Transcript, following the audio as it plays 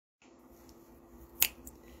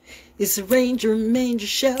It's a Ranger Manger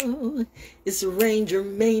show. It's a Ranger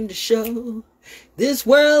Manger show. This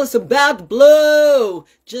world is about to blow.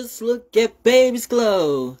 Just look at baby's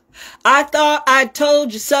glow. I thought I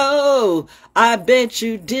told you so. I bet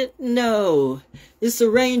you didn't know. It's a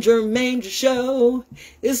Ranger Manger show.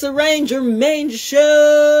 It's a Ranger Manger show.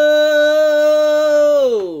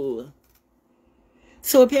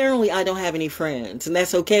 So apparently I don't have any friends. And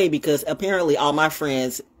that's okay because apparently all my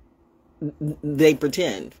friends, they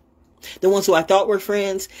pretend. The ones who I thought were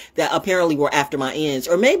friends that apparently were after my ends.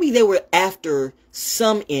 Or maybe they were after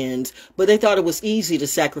some ends, but they thought it was easy to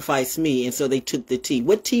sacrifice me. And so they took the tea.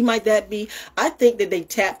 What tea might that be? I think that they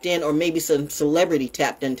tapped in, or maybe some celebrity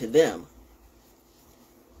tapped into them.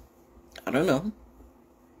 I don't know.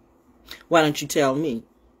 Why don't you tell me?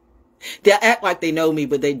 They'll act like they know me,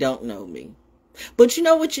 but they don't know me. But you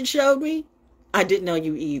know what you showed me? I didn't know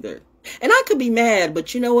you either. And I could be mad,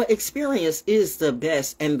 but you know what? Experience is the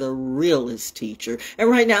best and the realest teacher. And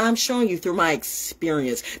right now, I'm showing you through my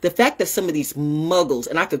experience. The fact that some of these muggles,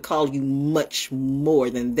 and I could call you much more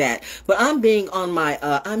than that, but I'm being on my,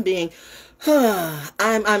 I'm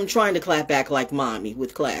trying to clap back like mommy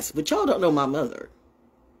with class. But y'all don't know my mother.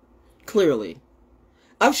 Clearly.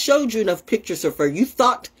 I've showed you enough pictures of her. You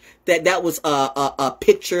thought that that was a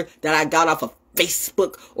picture that I got off of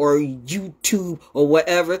Facebook or YouTube or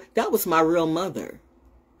whatever. That was my real mother.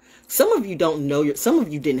 Some of you don't know, some of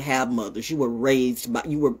you didn't have mothers. You were raised by,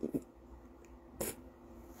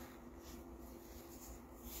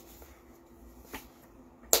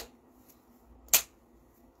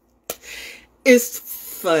 It's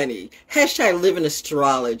funny. Hashtag live in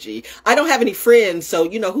astrology. I don't have any friends, so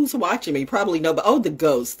you know who's watching me. Probably no, but oh, the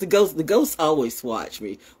ghosts. The ghosts always watch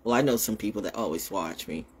me. Well, I know some people that always watch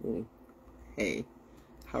me. Hey,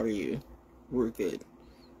 how are you? We're good.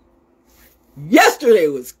 Yesterday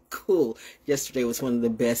was cool. Yesterday was one of the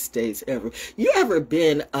best days ever. You ever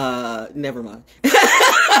been, never mind.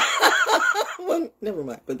 Well, never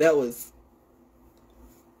mind, but that was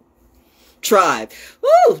Tribe.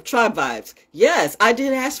 Woo, Tribe vibes. Yes, I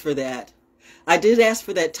did ask for that. I did ask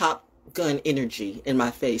for that Top Gun energy in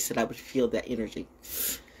my face, that I would feel that energy.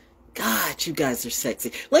 God, you guys are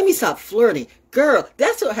sexy. Let me stop flirting. Girl,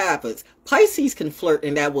 that's what happens. Pisces can flirt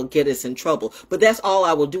and that will get us in trouble. But that's all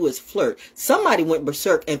I will do is flirt. Somebody went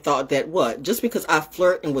berserk and thought that what? Just because I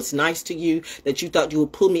flirt and was nice to you, that you thought you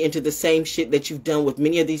would pull me into the same shit that you've done with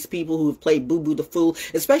many of these people who have played Boo Boo the Fool,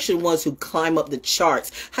 especially the ones who climb up the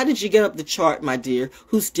charts. How did you get up the chart, my dear?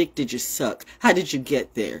 Whose dick did you suck? How did you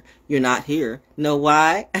get there? You're not here. Know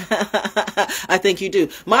why? I think you do.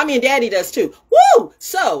 Mommy and Daddy does too. Woo!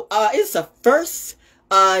 So, it's the first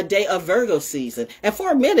day of Virgo season. And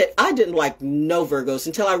for a minute, I didn't like no Virgos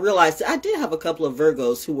until I realized that I did have a couple of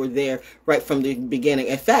Virgos who were there right from the beginning.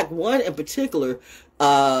 In fact, one in particular,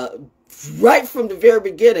 right from the very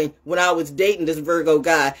beginning when I was dating this Virgo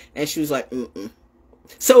guy, and she was like,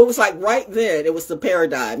 So it was like right then, it was the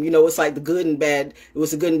paradigm. You know, it's like the good and bad. It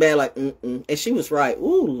was the good and bad, like, And she was right.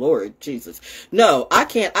 Ooh, Lord Jesus. No, I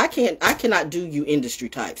cannot do you industry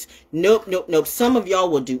types. Nope. Some of y'all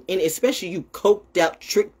will do, and especially you coked out,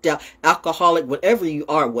 tricked out, alcoholic, whatever you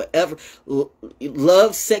are, whatever,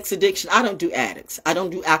 love, sex addiction. I don't do addicts. I don't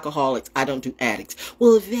do alcoholics. I don't do addicts.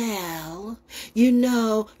 Well, Val, you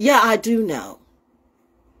know, yeah, I do know.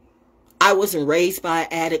 I wasn't raised by an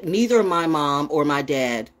addict. Neither my mom or my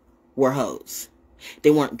dad were hoes.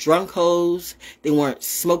 They weren't drunk hoes. They weren't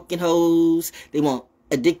smoking hoes. They weren't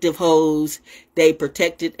addictive hoes. They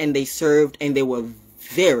protected and they served, and they were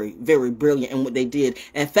very, very brilliant in what they did.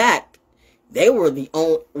 In fact, they were the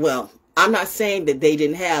only, well, I'm not saying that they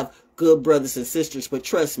didn't have good brothers and sisters, but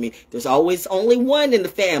trust me, there's always only one in the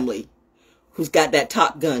family who's got that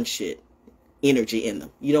Top Gun shit energy in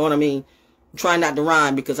them. You know what I mean? I'm trying not to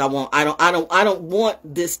rhyme because I don't want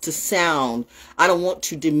this to sound, I don't want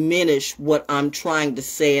to diminish what I'm trying to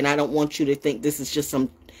say, and I don't want you to think this is just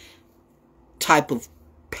some type of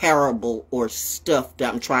parable or stuff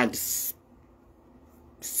that I'm trying to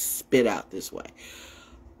spit out this way.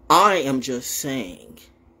 I am just saying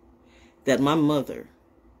that my mother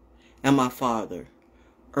and my father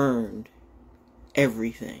earned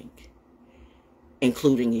everything,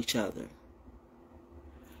 including each other.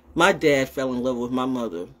 My dad fell in love with my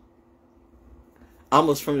mother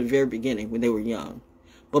almost from the very beginning when they were young.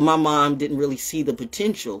 But my mom didn't really see the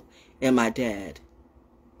potential in my dad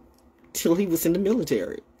till he was in the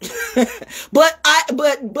military. But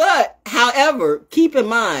however, keep in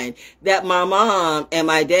mind that my mom and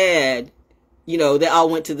my dad, you know, they all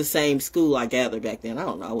went to the same school, I gather, back then. I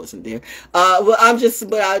don't know, I wasn't there.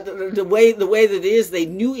 The way that it is, they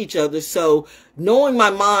knew each other. So knowing my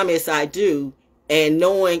mom as I do, and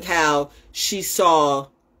knowing how she saw,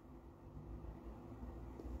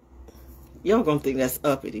 y'all gonna think that's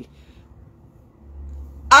uppity.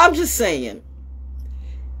 I'm just saying,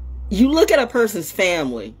 you look at a person's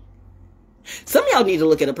family. Some of y'all need to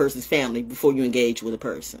look at a person's family before you engage with a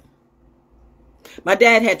person. My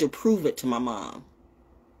dad had to prove it to my mom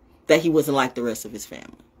that he wasn't like the rest of his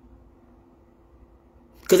family.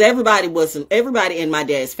 Because everybody in my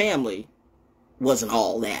dad's family wasn't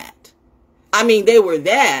all that. I mean, they were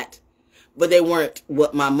that, but they weren't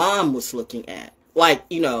what my mom was looking at. Like,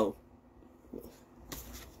 you know,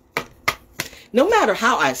 no matter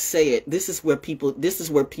how I say it, this is where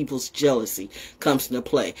people's jealousy comes into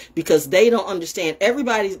play, because they don't understand.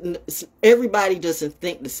 Everybody doesn't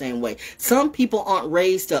think the same way. Some people aren't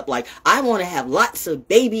raised up like, I want to have lots of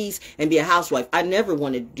babies and be a housewife. I never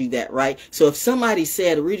wanted to do that, right? So if somebody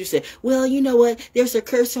said, a reader said, well, you know what? There's a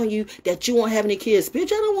curse on you that you won't have any kids.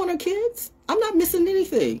 Bitch, I don't want no kids. I'm not missing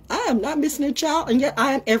anything. I am not missing a child, and yet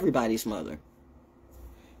I am everybody's mother.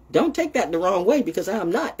 Don't take that the wrong way, because I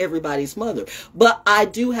am not everybody's mother. But I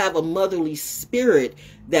do have a motherly spirit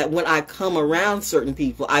that when I come around certain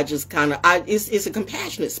people, I just kind of, it's a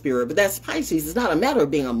compassionate spirit. But that's Pisces. It's not a matter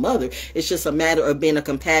of being a mother. It's just a matter of being a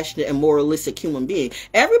compassionate and moralistic human being.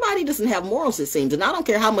 Everybody doesn't have morals, it seems. And I don't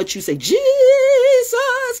care how much you say, Jesus.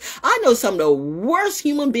 I know some of the worst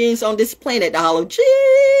human beings on this planet that holler,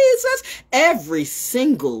 Jesus, every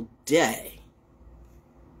single day.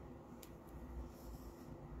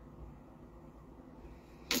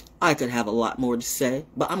 I could have a lot more to say,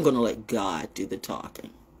 but I'm going to let God do the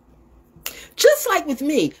talking. Just like with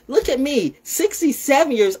me, look at me,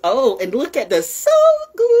 67 years old, and look at the soul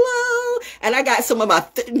glow. And I got some of my...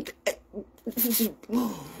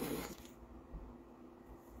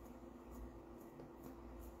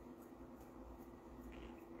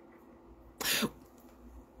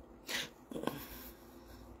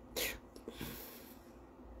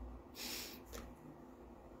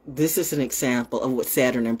 This is an example of what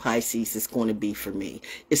Saturn and Pisces is going to be for me.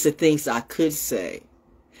 It's the things I could say,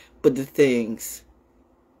 but the things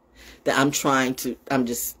that I'm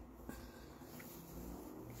just,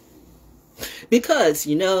 because,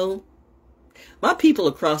 you know, my people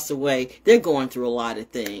across the way, they're going through a lot of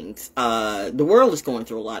things. The world is going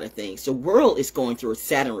through a lot of things. The world is going through a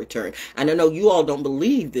Saturn return. And I know you all don't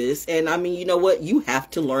believe this. And I mean, you know what? You have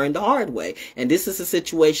to learn the hard way. And this is a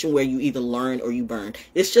situation where you either learn or you burn.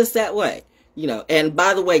 It's just that way. You know, and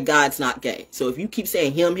by the way, God's not gay. So if you keep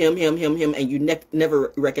saying him, and you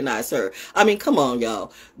never recognize her. I mean, come on,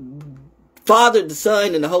 y'all. Father, the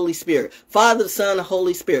Son, and the Holy Spirit. Father, the Son, and the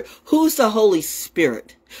Holy Spirit. Who's the Holy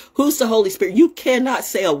Spirit? Who's the Holy Spirit? You cannot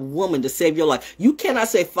say a woman to save your life. You cannot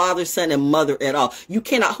say Father, Son, and Mother at all. You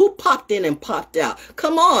cannot. Who popped in and popped out?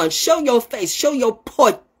 Come on, show your face. Show your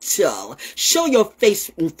portal. Show your face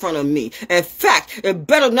in front of me. In fact, it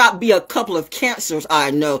better not be a couple of Cancers I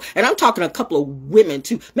know. And I'm talking a couple of women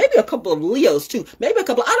too. Maybe a couple of Leos too. Maybe a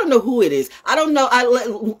couple. I don't know who it is. I don't know.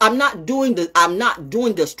 I'm not doing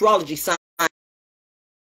the astrology sign.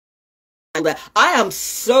 I am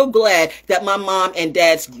so glad that my mom and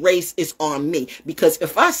dad's grace is on me, because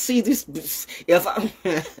if I see this, if I,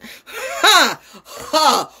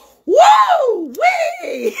 whoa,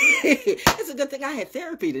 wee! It's a good thing I had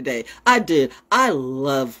therapy today. I did. I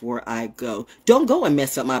love where I go. Don't go and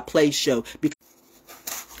mess up my play show.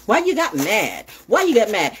 Why you got mad? Why you got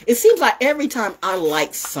mad? It seems like every time I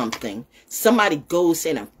like something, somebody goes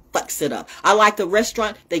in and fucks it up. I like a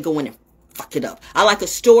restaurant, they go in and fuck it up. I like a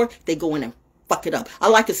store, they go in and fuck it up. I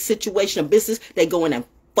like a situation of business, they go in and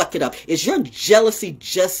fuck it up. Is your jealousy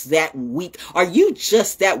just that weak? Are you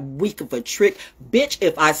just that weak of a trick? Bitch,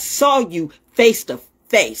 if I saw you face to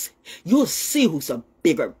face, you'll see who's a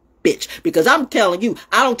bigger bitch. Because I'm telling you,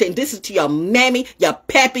 I don't take this is to your mammy, your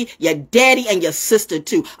pappy, your daddy, and your sister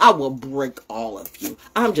too. I will break all of you.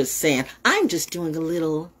 I'm just saying, I'm just doing a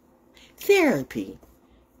little therapy.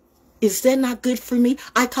 Is that not good for me?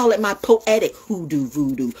 I call it my poetic hoodoo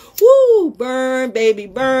voodoo. Woo, burn, baby,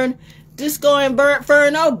 burn. Disco and burn,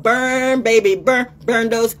 Inferno, burn, baby, burn. Burn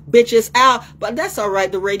those bitches out. But that's all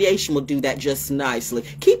right. The radiation will do that just nicely.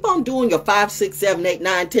 Keep on doing your 5, 6, 7, 8,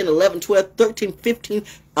 9, 10, 11, 12, 13, 15,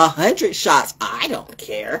 100 shots. I don't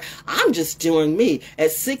care. I'm just doing me. At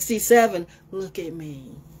 67, look at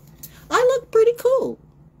me. I look pretty cool.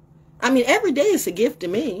 I mean, every day is a gift to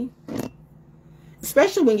me.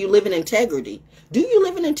 Especially when you live in integrity. Do you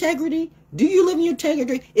live in integrity? Do you live in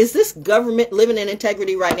integrity? Is this government living in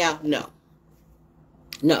integrity right now? No.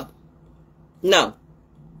 No. No.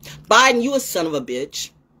 Biden, you a son of a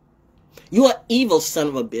bitch. You an evil son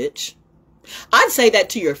of a bitch. I'd say that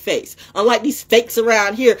to your face. Unlike these fakes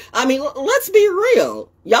around here. I mean, let's be real.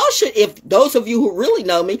 Y'all should, if those of you who really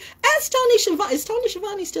know me, ask Tony Schiavone. Is Tony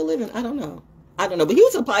Schiavone still living? I don't know. But he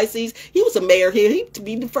was a Pisces. He was a mayor here. He'd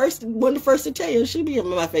be one of the first to tell you. She'd be in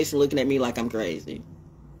my face and looking at me like I'm crazy.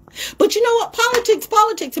 But you know what?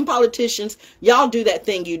 Politics and politicians, y'all do that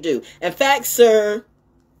thing you do. In fact, sir,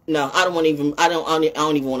 no, I don't even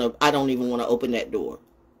want to open that door.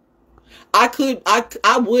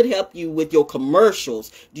 I would help you with your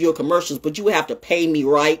commercials, but you would have to pay me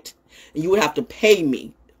right. And you would have to pay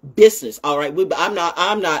me business. All right. I'm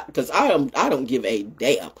not, because I don't give a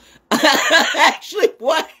damn. Actually,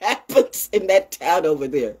 what happens in that town over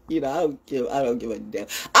there? You know, I don't give a damn.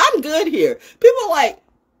 I'm good here. People are like,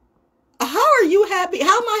 how are you happy?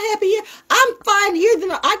 How am I happy here? I'm fine here.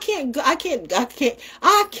 Then I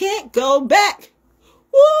can't go back.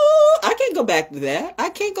 Woo! I can't go back to that. I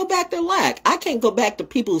can't go back to lack. I can't go back to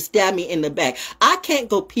people who stab me in the back. I can't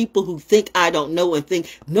go people who think I don't know and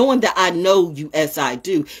think, knowing that I know you as I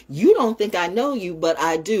do. You don't think I know you, but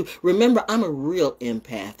I do. Remember, I'm a real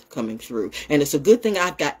empath coming through. And it's a good thing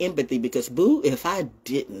I've got empathy because, boo, if I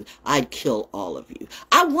didn't, I'd kill all of you.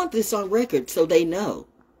 I want this on record so they know.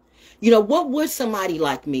 You know, what would somebody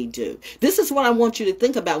like me do? This is what I want you to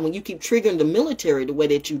think about when you keep triggering the military the way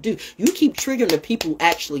that you do. You keep triggering the people who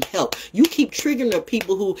actually help. You keep triggering the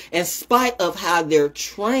people who, in spite of how they're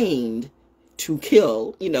trained to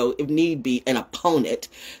kill, you know, if need be, an opponent,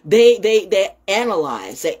 they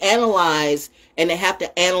analyze. They analyze and they have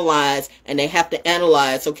to analyze and they have to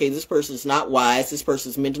analyze, okay, this person's not wise, this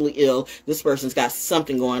person's mentally ill, this person's got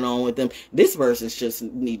something going on with them, this person's just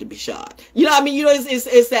need to be shot. You know what I mean? You know,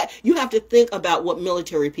 it's that you have to think about what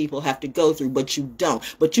military people have to go through, but you don't.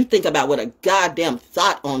 But you think about what a goddamn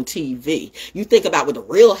thought on TV. You think about what the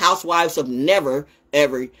Real Housewives of never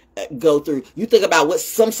ever go through. You think about what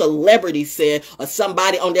some celebrity said or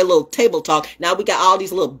somebody on their little table talk. Now we got all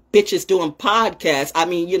these little bitches doing podcasts. I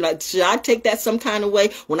mean, you know, should I take that some kind of way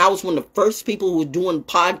when I was one of the first people who were doing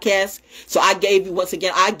podcasts? So I gave you, once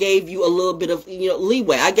again, I gave you a little bit of, you know,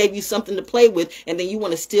 leeway. I gave you something to play with, and then you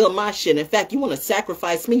want to steal my shit. In fact, you want to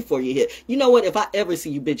sacrifice me for your hit. You know what? If I ever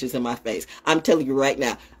see you bitches in my face, I'm telling you right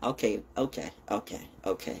now, okay.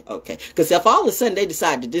 Because if all of a sudden they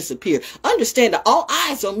decide to disappear, understand that all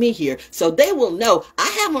eyes on me here, so they will know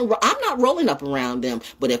I'm not rolling up around them.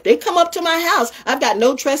 But if they come up to my house, I've got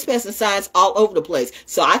no trespassing signs all over the place.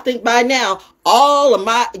 So I think by now, all of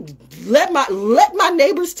let my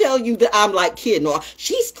neighbors tell you that I'm like kidding or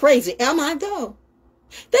she's crazy. Am I though?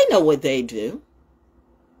 They know what they do.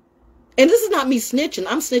 And this is not me snitching.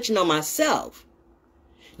 I'm snitching on myself.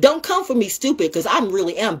 Don't come for me stupid, because I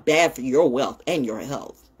really am bad for your wealth and your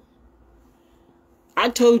health. I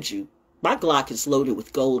told you, my Glock is loaded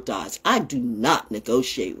with gold dots. I do not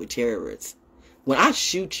negotiate with terrorists. When I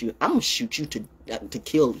shoot you, I'm going to shoot you to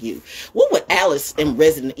kill you. What would Alice in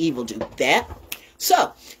Resident Evil do? That?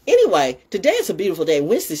 So, anyway, today is a beautiful day.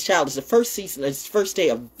 Wednesday's Child is the first day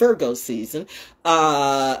of Virgo season.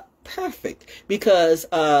 Perfect, because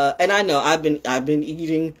and I know I've been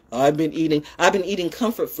eating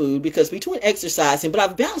comfort food, because between exercising, but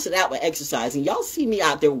I've balanced it out with exercising. Y'all see me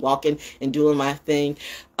out there walking and doing my thing,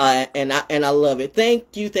 and I love it.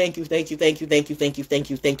 Thank you to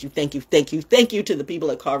the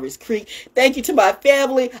people at Carver's Creek. Thank you to my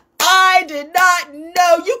family. I did not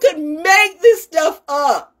know you could make this stuff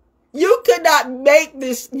up. You could not make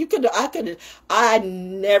this. I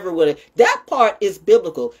never would have. That part is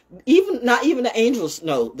biblical. Not even the angels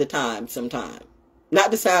know the time sometime.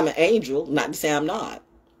 Not to say I'm an angel, not to say I'm not.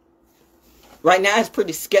 Right now it's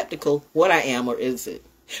pretty skeptical what I am, or is it?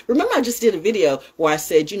 Remember I just did a video where I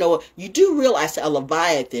said, you know what, you do realize that a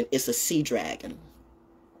Leviathan is a sea dragon.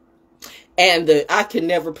 And I can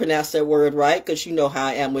never pronounce that word right, because you know how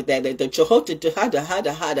I am with that. The Chehota,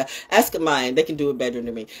 Askamayan, they can do it better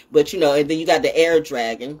than me. But, you know, and then you got the air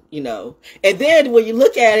dragon, you know. And then when you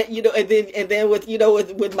look at it, you know, and then with, you know,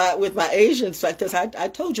 with my Asians, because I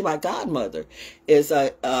told you my godmother is,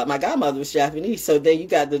 my godmother was Japanese. So then you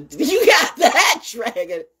got that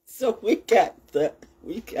dragon. So we got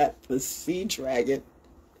the sea dragon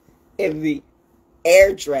and the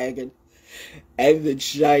air dragon. And the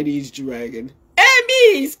Chinese dragon. And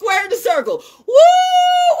me! Square in the circle.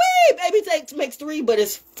 Woo-wee! Baby makes 3, but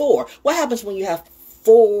it's 4. What happens when you have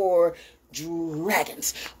 4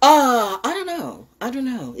 dragons? I don't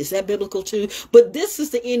know. Is that biblical too? But this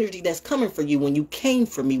is the energy that's coming for you when you came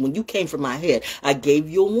for me, when you came for my head. I gave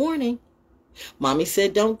you a warning. Mommy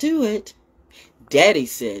said, don't do it. Daddy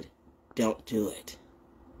said, don't do it.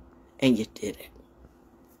 And you did it.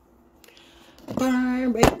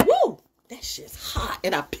 Burn, baby. Woo! that shit's hot.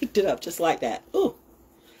 And I picked it up just like that. Ooh.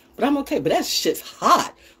 But I'm okay. But that shit's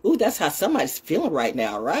hot. Ooh, that's how somebody's feeling right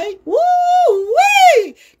now, right?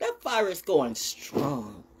 Woo-wee! That fire is going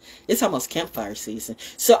strong. It's almost campfire season.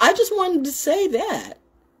 So I just wanted to say that.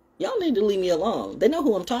 Y'all need to leave me alone. They know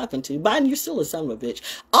who I'm talking to. Biden, you're still a son of a bitch.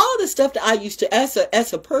 All the stuff that I used to, as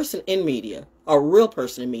a person in media, a real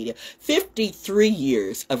person in media, 53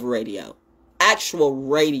 years of radio. Actual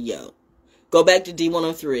radio. Go back to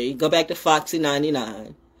D103. Go back to Foxy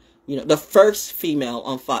 99. You know, the first female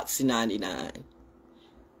on Foxy 99.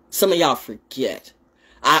 Some of y'all forget.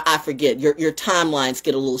 I forget. Your timelines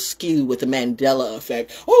get a little skewed with the Mandela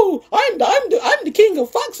effect. Oh, I'm the king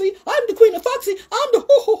of Foxy. I'm the queen of Foxy. I'm the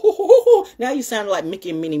ho ho ho ho ho ho. Now you sound like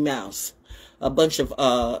Mickey and Minnie Mouse. A bunch of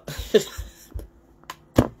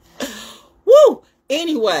Woo!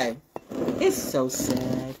 Anyway, it's so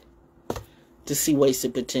sad to see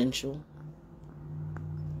wasted potential.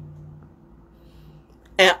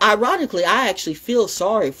 And ironically, I actually feel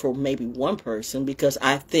sorry for maybe one person because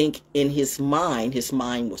I think in his mind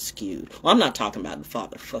was skewed. Well, I'm not talking about the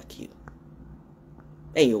father. Fuck you.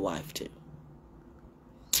 And your wife, too.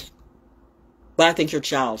 But I think your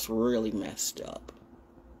child's really messed up.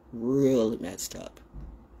 Really messed up.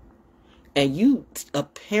 And you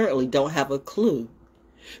apparently don't have a clue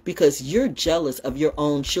because you're jealous of your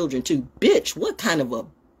own children, too. Bitch, what kind of a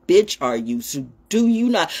bitch are you? So do you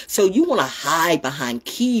not? So you want to hide behind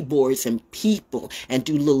keyboards and people and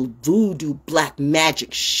do little voodoo black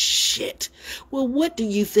magic shit. Well, what do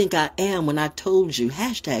you think I am when I told you,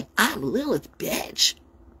 hashtag, I'm Lilith, bitch?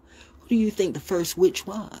 Who do you think the first witch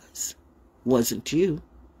was? Wasn't you.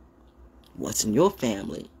 Wasn't your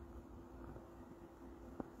family.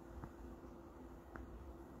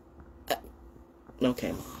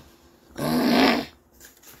 Okay, Mom.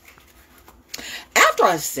 After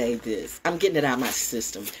I say this, I'm getting it out of my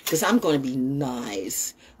system because I'm going to be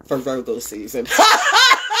nice for Virgo season.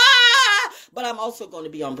 But I'm also going to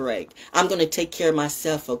be on break. I'm going to take care of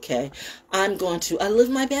myself, okay? I live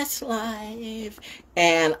my best life.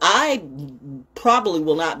 And I probably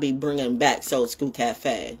will not be bringing back Soul School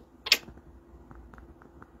Cafe.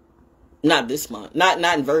 Not this month. Not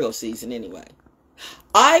in Virgo season anyway.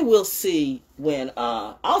 I will see when,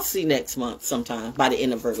 I'll see next month sometime by the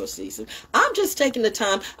end of Virgo season. I'm just taking the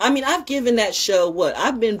time. I mean, I've given that show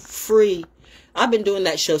I've been free. I've been doing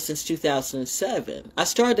that show since 2007. I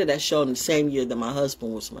started that show in the same year that my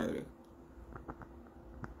husband was murdered.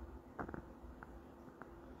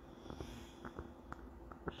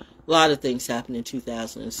 A lot of things happened in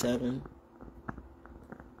 2007.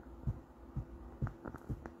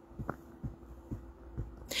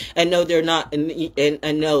 And no, they're not, and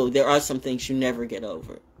I know there are some things you never get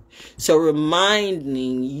over. So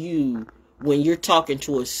reminding you when you're talking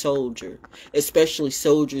to a soldier, especially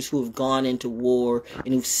soldiers who have gone into war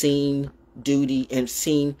and who've seen duty and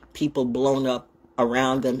seen people blown up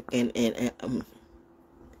around them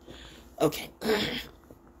okay.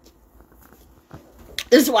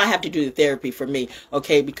 This is why I have to do the therapy for me,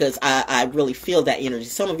 okay? Because I really feel that energy.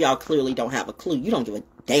 Some of y'all clearly don't have a clue. You don't give a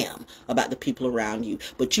damn about the people around you.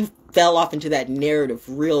 But you fell off into that narrative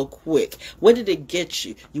real quick. What did it get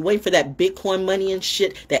you? You waiting for that Bitcoin money and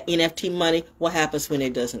shit, that NFT money? What happens when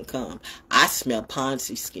it doesn't come? I smell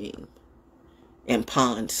Ponzi scheme and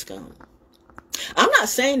pond scum. I'm not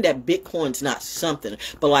saying that Bitcoin's not something,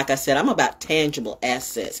 but like I said, I'm about tangible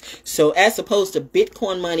assets. So as opposed to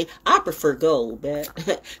Bitcoin money, I prefer gold, man,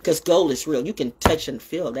 because gold is real. You can touch and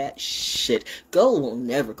feel that shit. Gold will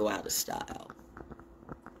never go out of style.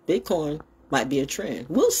 Bitcoin might be a trend.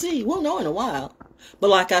 We'll see. We'll know in a while. But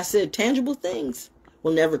like I said, tangible things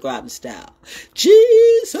will never go out of style.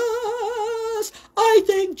 Jesus! I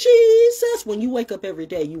thank Jesus. When you wake up every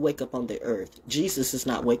day, you wake up on the earth. Jesus is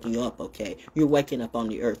not waking you up, okay? You're waking up on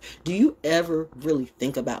the earth. Do you ever really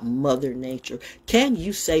think about Mother Nature? Can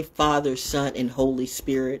you say Father, Son, and Holy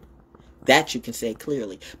Spirit? That you can say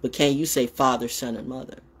clearly. But can you say Father, Son, and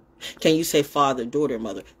Mother? Can you say Father, Daughter,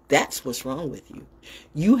 Mother? That's what's wrong with you.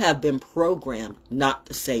 You have been programmed not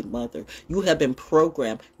to say Mother. You have been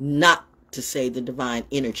programmed not to say the divine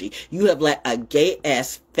energy. You have let a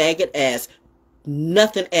gay-ass, faggot-ass,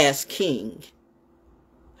 nothing-ass king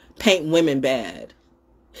paint women bad.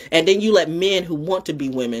 And then you let men who want to be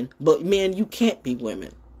women, but men, you can't be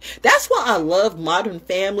women. That's why I love Modern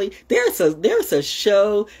Family. There's a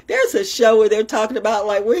show where they're talking about,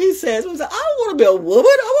 like, where he says, I don't want to be a woman.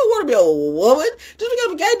 I don't want to be a woman. Just because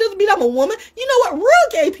I'm gay doesn't mean I'm a woman. You know what?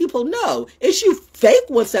 Real gay people know. It's you fake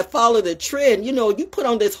ones that follow the trend. You know, you put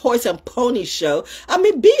on this horse and pony show. I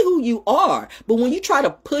mean, be who you are. But when you try to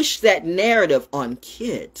push that narrative on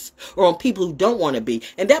kids or on people who don't want to be,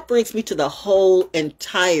 and that brings me to the whole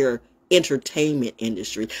entire entertainment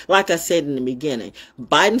industry. Like I said in the beginning,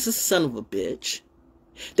 Biden's a son of a bitch.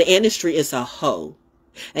 The industry is a hoe.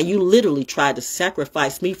 And you literally tried to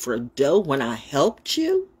sacrifice me for a dough when I helped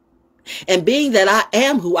you. And being that I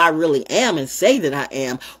am who I really am and say that I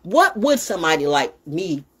am, what would somebody like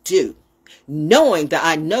me do? Knowing that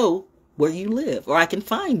I know where you live or I can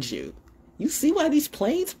find you. You see why these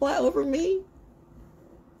planes fly over me?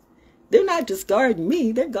 They're not just guarding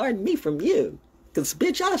me, they're guarding me from you. Because,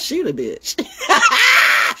 bitch, I'll shoot a bitch.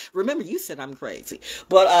 Remember, you said I'm crazy.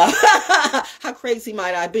 But how crazy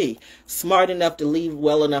might I be? Smart enough to leave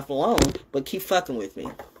well enough alone, but keep fucking with me.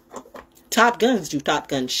 Top Guns do Top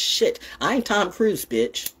Gun shit. I ain't Tom Cruise,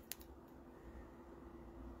 bitch.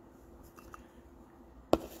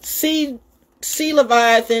 Sea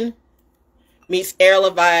Leviathan meets Air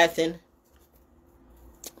Leviathan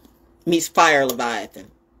meets Fire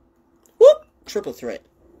Leviathan. Whoop! Triple threat.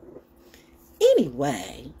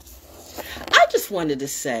 Anyway, I just wanted to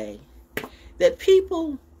say that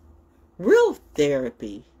people, real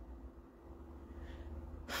therapy,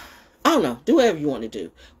 I don't know, do whatever you want to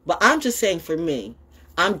do. But I'm just saying for me,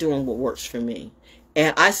 I'm doing what works for me.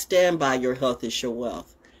 And I stand by your health is your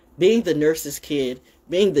wealth. Being the nurse's kid,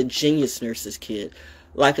 being the genius nurse's kid,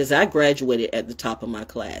 like as I graduated at the top of my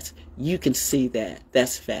class, you can see that.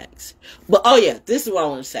 That's facts. But, oh yeah, this is what I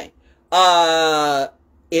want to say.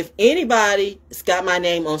 If anybody's got my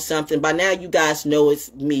name on something, by now you guys know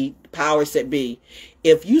it's me, powers that be.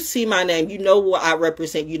 If you see my name, you know what I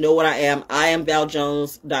represent, you know what I am.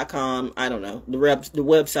 IAMVALJones.com. I don't know. The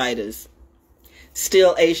website is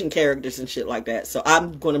still Asian characters and shit like that. So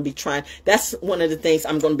I'm going to be trying. That's one of the things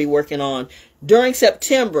I'm going to be working on during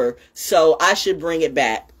September. So I should bring it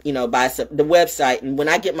back, you know, by the website. And when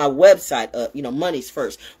I get my website up, you know, money's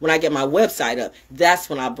first. When I get my website up, that's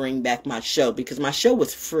when I'll bring back my show. Because my show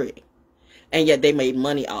was free. And yet they made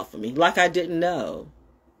money off of me. Like I didn't know.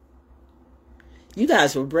 You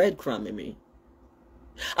guys were breadcrumbing me.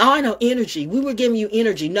 Oh, I know, energy. We were giving you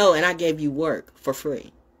energy. No, and I gave you work for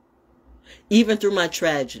free. Even through my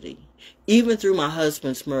tragedy, even through my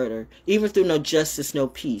husband's murder, even through no justice, no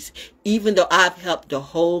peace, even though I've helped the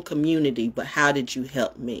whole community, but how did you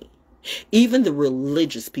help me? Even the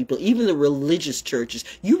religious people, even the religious churches,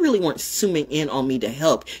 you really weren't zooming in on me to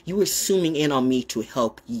help. You were zooming in on me to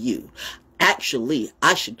help you. Actually,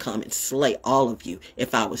 I should come and slay all of you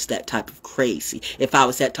if I was that type of crazy, if I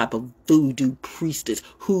was that type of voodoo priestess,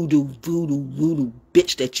 hoodoo, voodoo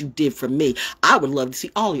bitch that you did for me. I would love to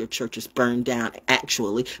see all your churches burned down,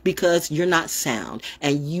 actually, because you're not sound,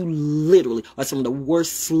 and you literally are some of the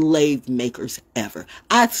worst slave makers ever.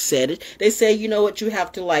 I've said it. They say, you know what, you have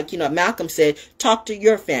to, like, you know, Malcolm said, talk to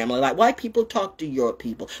your family. Like, white people talk to your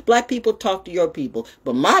people. Black people talk to your people.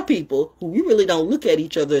 But my people, who we really don't look at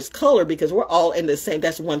each other as color because we're all in the same.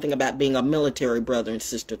 That's one thing about being a military brother and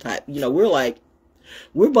sister type. You know,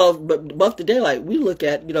 we're both today, like, we look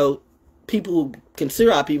at, you know, people who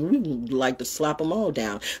consider our people, we like to slap them all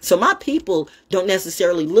down. So my people don't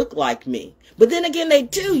necessarily look like me. But then again, they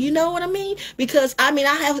do. You know what I mean? Because, I mean,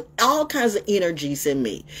 I have all kinds of energies in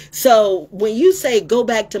me. So when you say, go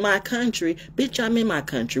back to my country, bitch, I'm in my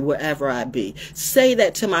country, wherever I be. Say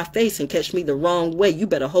that to my face and catch me the wrong way. You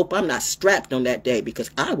better hope I'm not strapped on that day, because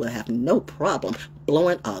I will have no problem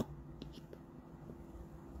blowing up.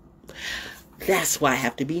 That's why I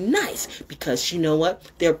have to be nice, because you know what?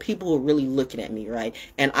 There are people who are really looking at me, right?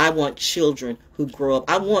 And I want children who grow up.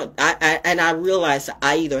 I realize that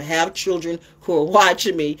I either have children who are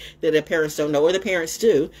watching me that their parents don't know, or the parents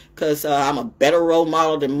do, because I'm a better role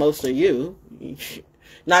model than most of you.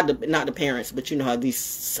 Not the parents, but you know how these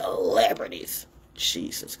celebrities.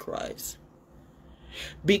 Jesus Christ.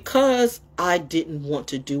 Because I didn't want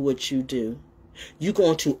to do what you do, you're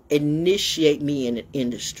going to initiate me in an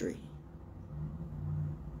industry.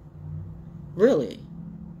 Really?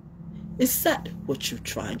 Is that what you're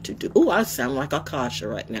trying to do? Oh, I sound like a Kasha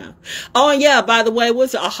right now. Oh, yeah, by the way,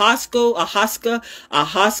 what's it? Ahaska,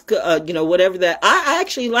 you know, whatever that. I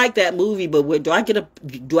actually like that movie, but do I get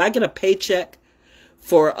a paycheck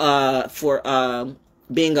for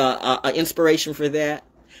being a inspiration for that?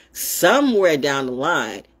 Somewhere down the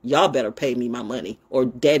line, y'all better pay me my money, or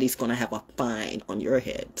daddy's going to have a fine on your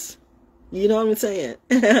heads. You know what I'm saying?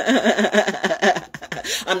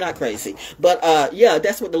 I'm not crazy. But yeah,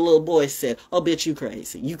 that's what the little boy said. Oh, bitch, you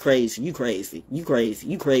crazy. You crazy. You crazy. You crazy.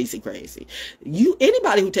 You crazy, crazy.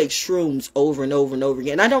 Anybody who takes shrooms over and over and over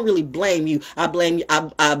again, I don't really blame you. I blame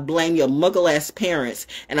your muggle-ass parents,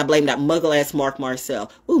 and I blame that muggle-ass Mark Marcel.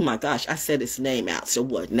 Oh, my gosh, I said his name out. So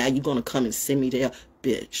what? Now you gonna come and send me to hell?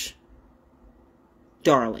 Bitch.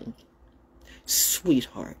 Darling.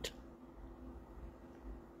 Sweetheart.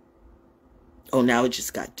 Oh, now it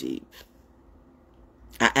just got deep.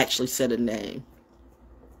 I actually said a name.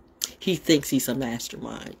 He thinks he's a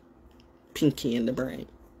mastermind. Pinky in the brain.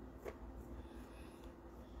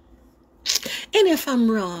 And if I'm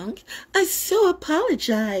wrong, I so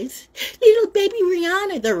apologize. Little baby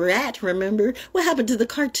Rihanna, the rat, remember? What happened to the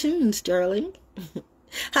cartoons, darling?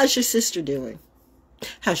 How's your sister doing?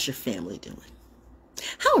 How's your family doing?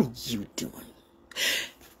 How are you doing?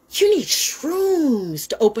 You need shrooms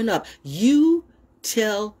to open up. You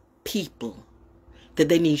tell people that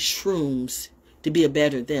they need shrooms to be a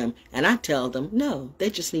better them. And I tell them, no, they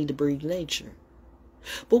just need to breathe nature.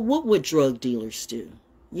 But what would drug dealers do?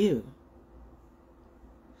 You.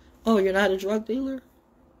 Oh, you're not a drug dealer?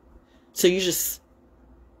 So you just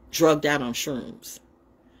drugged out on shrooms.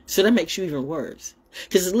 So that makes you even worse.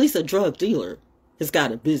 Because at least a drug dealer has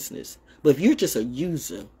got a business. But if you're just a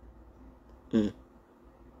user,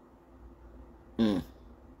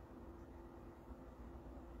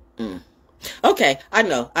 Okay, I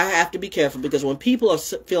know. I have to be careful because when people are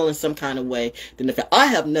feeling some kind of way, then if I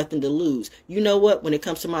have nothing to lose, you know what? When it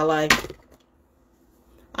comes to my life,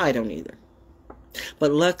 I don't either.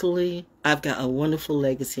 But luckily, I've got a wonderful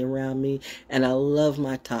legacy around me, and I love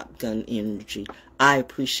my Top Gun energy. I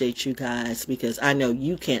appreciate you guys because I know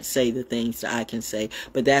you can't say the things that I can say,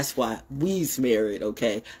 but that's why we's married,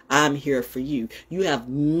 okay? I'm here for you. You have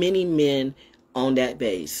many men on that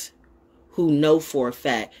base who know for a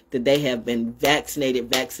fact that they have been vaccinated,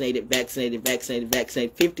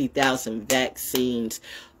 50,000 vaccines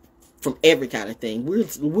from every kind of thing.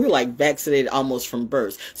 We're like vaccinated almost from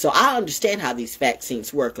birth. So I understand how these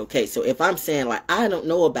vaccines work, okay? So if I'm saying like, I don't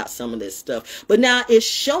know about some of this stuff, but now it's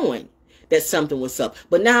showing that something was up.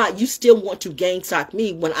 But now you still want to gangstock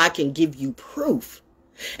me when I can give you proof.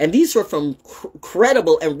 And these were from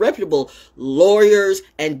credible and reputable lawyers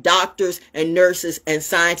and doctors and nurses and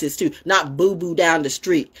scientists too. Not boo-boo down the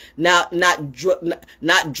street. Not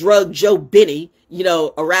drug Joe Benny, you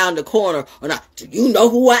know, around the corner. Or not, do you know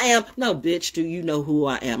who I am? No, bitch, do you know who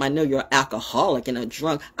I am? I know you're an alcoholic and a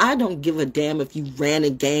drunk. I don't give a damn if you ran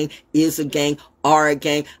a gang, is a gang, are a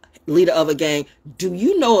gang, leader of a gang. Do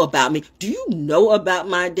you know about me? Do you know about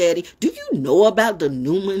my daddy? Do you know about the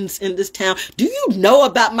Newmans in this town? Do you know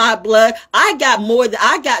about my blood? I got more than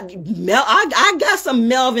I got some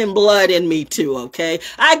Melvin blood in me too, okay?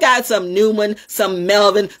 I got some Newman, some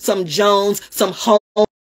Melvin, some Jones, some Holmes,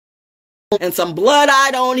 and some blood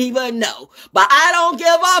I don't even know. But I don't give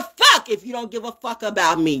a fuck if you don't give a fuck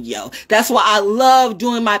about me, yo. That's why I love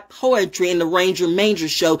doing my poetry in the Ranger Manger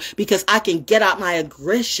show, because I can get out my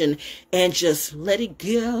aggression and just let it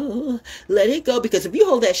go. Let it go. Because if you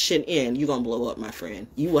hold that shit in, you're going to blow up, my friend.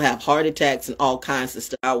 You will have heart attacks and all kinds of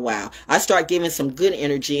stuff. Oh, wow. I start giving some good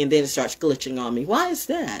energy and then it starts glitching on me. Why is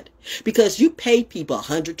that? Because you pay people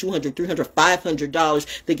 $100, $200, $300,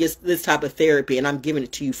 $500 to get this type of therapy, and I'm giving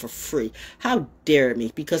it to you for free. How dare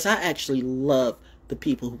me? Because I actually love the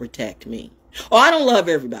people who protect me. Oh, I don't love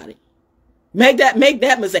everybody. Make that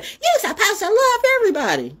mistake. You're supposed to love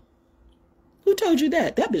everybody. Who told you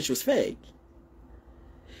that? That bitch was fake.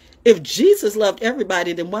 If Jesus loved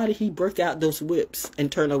everybody, then why did he break out those whips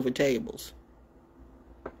and turn over tables?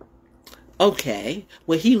 Okay,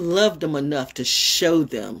 well, he loved them enough to show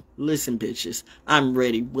them, listen, bitches, I'm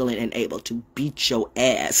ready, willing, and able to beat your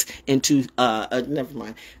ass into, never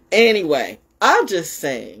mind. Anyway, I'm just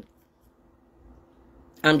saying,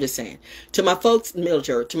 to my folks in the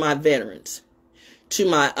military, to my veterans, to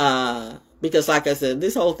my, because like I said,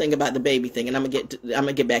 this whole thing about the baby thing, and I'm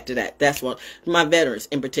gonna get back to that. That's what, my veterans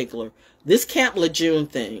in particular, this Camp Lejeune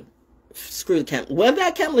thing, screw the Camp. Well,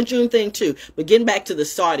 that Camp Lejeune thing too. But getting back to the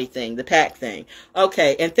Saudi thing, the PAC thing.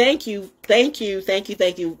 Okay, and thank you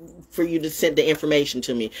for you to send the information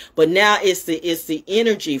to me. But now it's the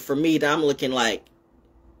energy for me that I'm looking like.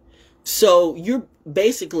 So you're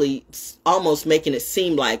basically almost making it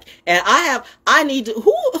seem like, and I need to,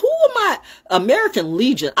 who am I? American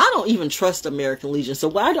Legion. I don't even trust American Legion. So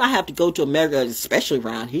why do I have to go to America, especially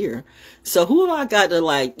around here? So who do I got to,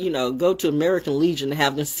 like, you know, go to American Legion and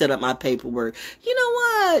have them set up my paperwork? You know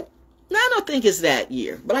what? Now, I don't think it's that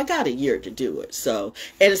year, but I got a year to do it. So,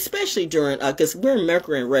 and especially during, because we're in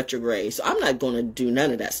Mercury in retrograde, so I'm not going to do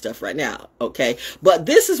none of that stuff right now, okay? But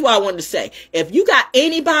this is what I wanted to say. If you got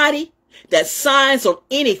anybody that signs on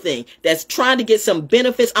anything that's trying to get some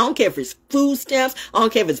benefits, I don't care if it's food stamps, I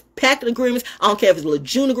don't care if it's packet agreements, I don't care if it's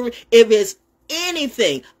Lejeune agreement, if it's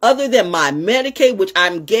anything other than my Medicaid, which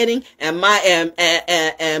I'm getting, and my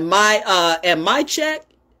check,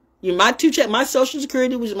 my 2 check, my Social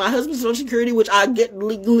Security, which is my husband's Social Security, which I get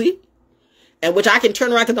legally, and which I can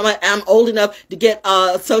turn around because I'm old enough to get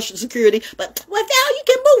Social Security. But well, Val, you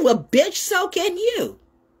can move. Well, bitch, so can you.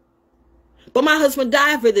 But my husband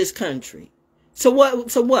died for this country. So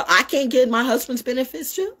what? So what? I can't get my husband's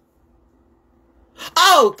benefits too?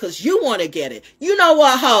 Oh, because you want to get it. You know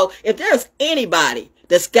what, ho? If there's anybody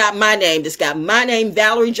that's got my name,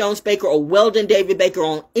 Valerie Jones Baker or Weldon David Baker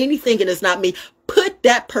on anything and it's not me, put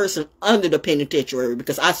that person under the penitentiary,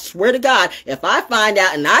 because I swear to God, if I find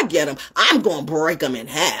out and I get them, I'm going to break them in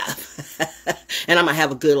half. And I'm going to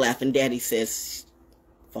have a good laugh. And Daddy says,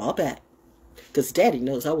 fall back. Because Daddy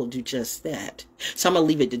knows I will do just that. So I'm going to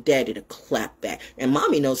leave it to Daddy to clap back. And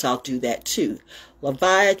Mommy knows I'll do that too.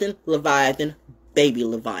 Leviathan, Leviathan, baby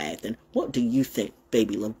Leviathan. What do you think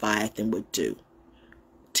baby Leviathan would do?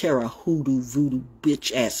 Tear a hoodoo voodoo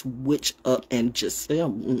bitch ass witch up and just say,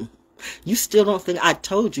 You still don't think I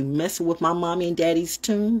told you messing with my mommy and daddy's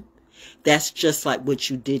tomb? That's just like what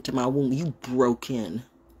you did to my womb. You broke in.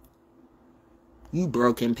 You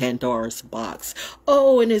broke in Pandora's box.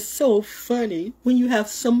 Oh, and it's so funny when you have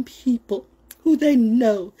some people who they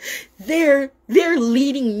know they're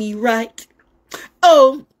leading me right.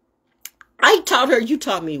 Oh, I taught her. You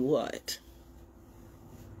taught me what?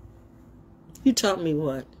 You taught me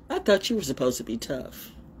what? I thought you were supposed to be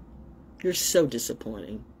tough. You're so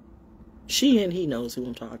disappointing. She and he knows who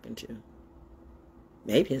I'm talking to.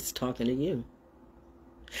 Maybe it's talking to you.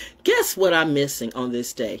 Guess what I'm missing on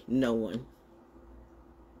this day? No one.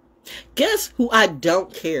 Guess who I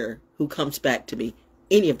don't care who comes back to me?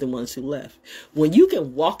 Any of the ones who left. When you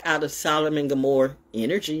can walk out of Sodom and Gomorrah,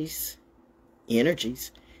 energies,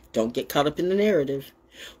 don't get caught up in the narrative.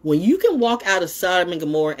 When you can walk out of Sodom and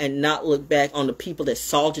Gomorrah and not look back on the people that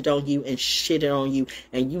salted on you and shitted on you,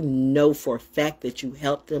 and you know for a fact that you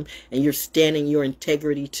helped them and you're standing your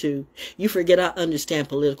integrity too. You forget I understand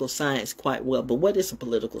political science quite well, but what is a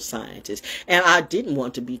political scientist? And I didn't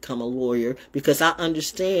want to become a lawyer because I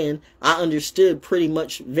understood pretty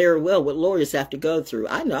much very well what lawyers have to go through.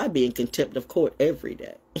 I know I'd be in contempt of court every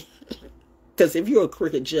day. Because if you're a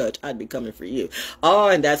crooked judge, I'd be coming for you. Oh,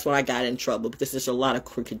 and that's when I got in trouble, because there's a lot of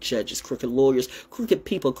crooked judges, crooked lawyers, crooked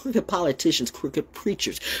people, crooked politicians, crooked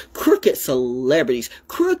preachers, crooked celebrities,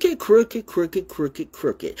 crooked.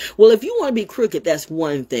 Well, if you want to be crooked, that's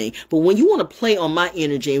one thing. But when you want to play on my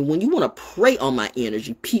energy, and when you want to prey on my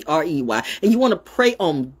energy, P-R-E-Y, and you want to prey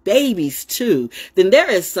on babies too, then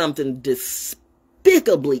there is something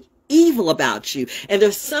despicably evil about you. And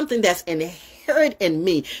there's something that's inherent in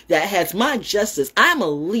me that has my justice. I'm a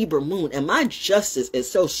Libra moon, and my justice is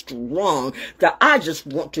so strong that I just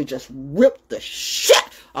want to just rip the shit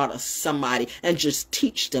out of somebody and just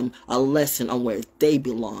teach them a lesson on where they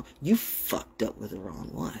belong. You fucked up with the wrong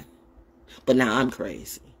one. But now I'm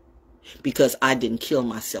crazy because I didn't kill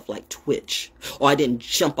myself like Twitch, or I didn't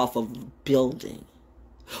jump off of a building.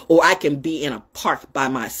 Or I can be in a park by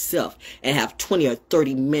myself and have 20 or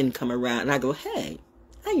 30 men come around and I go, hey,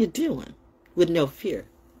 how you doing? With no fear.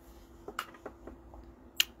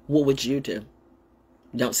 What would you do?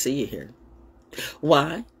 Don't see you here.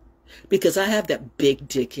 Why? Because I have that big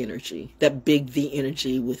dick energy, that big V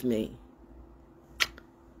energy with me.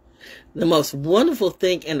 The most wonderful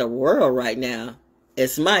thing in the world right now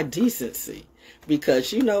is my decency.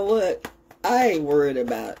 Because you know what? I ain't worried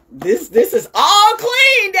about this. This is all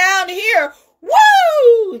clean down here.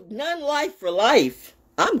 Woo! None life for life.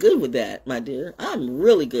 I'm good with that, my dear. I'm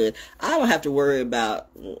really good. I don't have to worry about,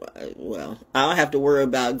 well, I don't have to worry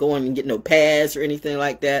about going and getting no pads or anything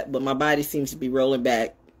like that. But my body seems to be rolling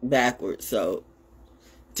backwards. So,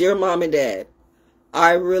 dear mom and dad,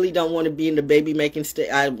 I really don't want to be in the baby making stage.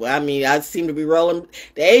 I mean, I seem to be rolling.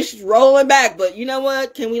 The age is rolling back, but you know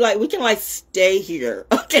what? We can stay here.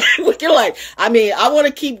 Okay, I want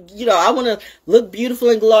to keep, I want to look beautiful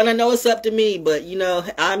and glow. And I know it's up to me, but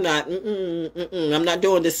I'm not. I'm not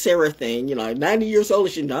doing this Sarah thing. 90 years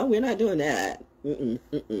old. No, we're not doing that.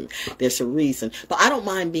 There's a reason. But I don't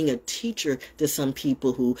mind being a teacher to some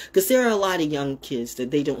people because there are a lot of young kids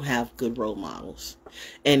that they don't have good role models.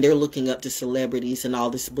 And they're looking up to celebrities and all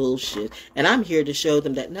this bullshit. And I'm here to show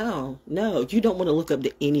them that no, you don't want to look up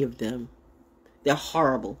to any of them. They're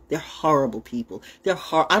horrible. They're horrible people.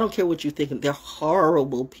 I don't care what you think. They're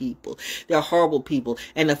horrible people. They're horrible people.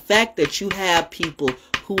 And the fact that you have people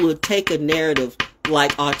who will take a narrative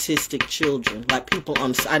like autistic children, like people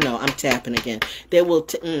on, I know, I'm tapping again. They will,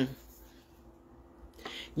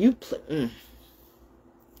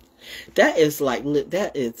 that is like,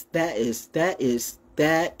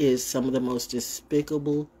 that is some of the most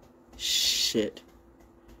despicable shit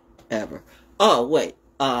ever. Oh, wait.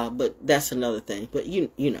 But that's another thing. But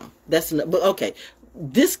you know, but okay.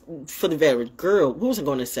 This for the veterans. Girl, what was I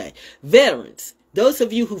going to say? Veterans. Those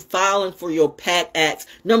of you who filing for your PAC acts,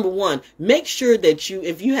 number one, make sure that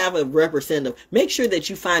if you have a representative, make sure that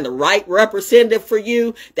you find the right representative for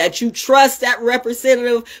you, that you trust that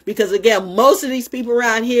representative, because again, most of these people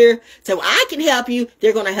around here say, well, I can help you.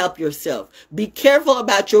 They're going to help yourself. Be careful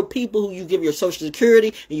about your people who you give your Social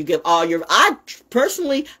Security and you give all your,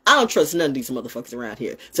 personally, I don't trust none of these motherfuckers around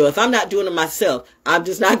here. So if I'm not doing it myself, I'm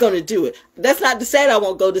just not going to do it. That's not to say that I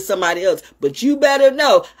won't go to somebody else, but you better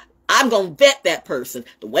know I'm going to vet that person.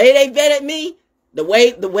 The way they vetted me, the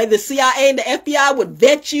way the CIA and the FBI would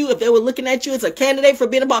vet you if they were looking at you as a candidate for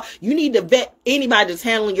being a boss, you need to vet anybody that's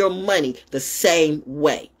handling your money the same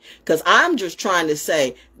way. Because I'm just trying to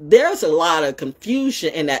say there's a lot of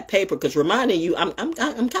confusion in that paper, because reminding you, I'm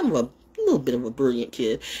kind of a little bit of a brilliant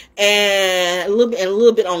kid, and a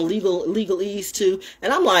little bit on legalese too.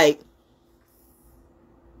 And I'm like,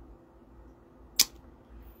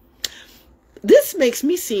 this makes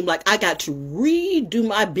me seem like I got to redo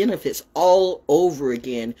my benefits all over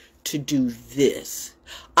again to do this.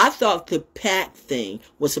 I thought the PAC thing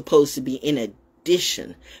was supposed to be in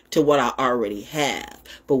addition to what I already have.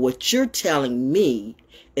 But what you're telling me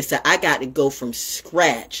is that I got to go from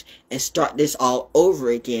scratch and start this all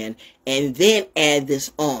over again and then add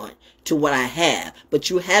this on to what I have.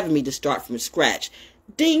 But you're having me to start from scratch.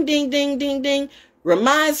 Ding, ding, ding, ding, ding.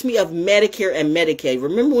 Reminds me of Medicare and Medicaid.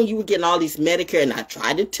 Remember when you were getting all these Medicare, and I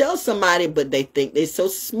tried to tell somebody, but they think they're so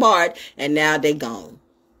smart, and now they're gone.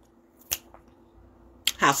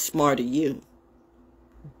 How smart are you,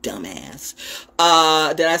 dumbass?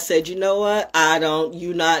 That I said, you know what?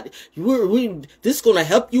 This is going to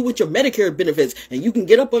help you with your Medicare benefits, and you can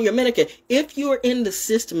get up on your Medicare. If you're in the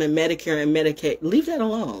system in Medicare and Medicaid, leave that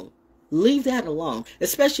alone. Leave that alone,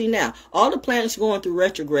 especially now. All the planets are going through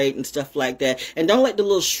retrograde and stuff like that. And don't let the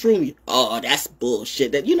little shroomy, oh, that's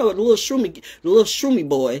bullshit. That, you know, the little shroomy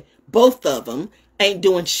boy, both of them ain't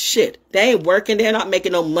doing shit. They ain't working. They're not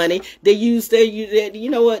making no money. You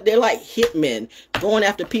know what? They're like hitmen going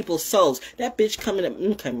after people's souls. That bitch coming up.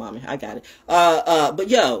 Okay, mommy, I got it. But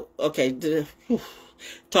yo, okay.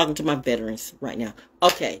 Talking to my veterans right now.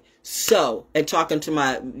 Okay. So, and talking to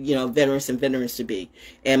my, veterans and veterans to be,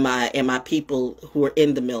 and my people who are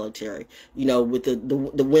in the military, with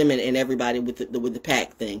the women and everybody with the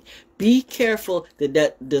PAC thing. Be careful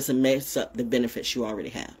that doesn't mess up the benefits you already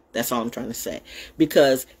have. That's all I'm trying to say.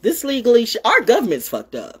 Because this legally, our government's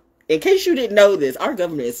fucked up. In case you didn't know this, our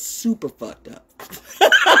government is super fucked up.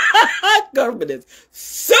 Our government is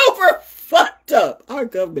super fucked up. Our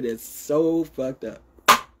government is so fucked up.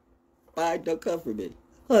 Fine, don't come for me.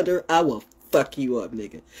 Hunter, I will fuck you up,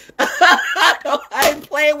 nigga. I ain't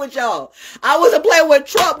playing with y'all. I wasn't playing with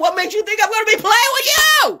Trump. What makes you think I'm going to be playing with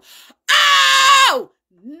you? Oh!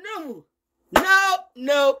 No. Nope.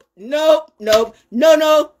 Nope. Nope. Nope. No,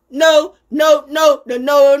 no. No, no, no, no,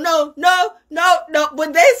 no, no, no, no, no.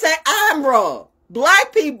 When they say I'm wrong,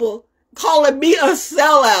 black people calling me a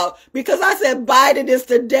sellout because I said Biden is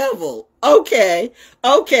the devil. Okay.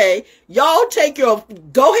 Y'all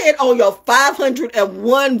go ahead on your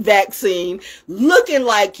 501 vaccine, looking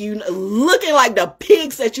like the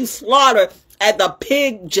pigs that you slaughter at the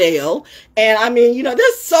pig jail. And I mean,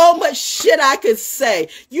 there's so much shit I could say.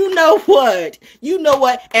 You know what?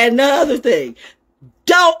 And another thing,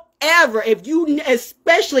 don't ever,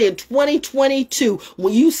 especially in 2022,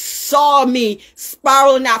 when you saw me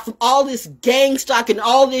spiraling out from all this gang stock and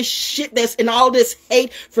all this shit and all this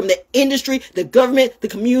hate from the industry, the government, the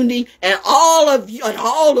community, and all of you, and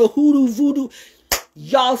all the hoodoo voodoo,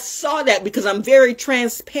 y'all saw that because I'm very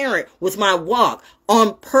transparent with my walk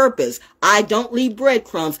on purpose. I don't leave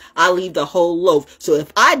breadcrumbs. I leave the whole loaf. So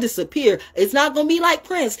if I disappear, it's not going to be like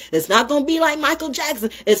Prince. It's not going to be like Michael Jackson.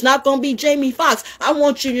 It's not going to be Jamie Foxx. I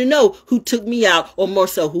want you to know who took me out, or more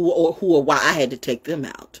so who or why I had to take them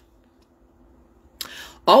out.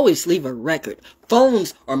 Always leave a record.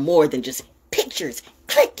 Phones are more than just pictures.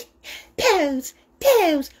 Click. Pounds.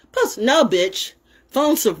 Post. No, bitch.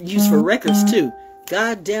 Phones are used for records too.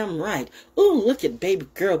 goddamn right. Ooh, look at baby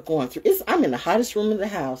girl going through. I'm in the hottest room of the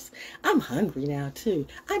house. I'm hungry now, too.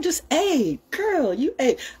 I just ate. Girl, you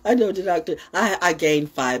ate. I know the doctor. I gained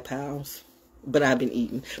 5 pounds. But I've been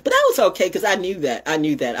eating. But that was okay because I knew that. I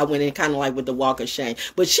went in kind of like with the walk of shame.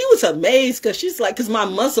 But she was amazed because she's like, because my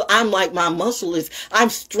muscle, I'm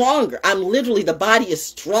stronger. I'm literally, the body is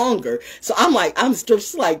stronger. So I'm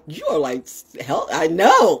just like, you are like, hell, I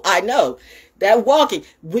know. That walking,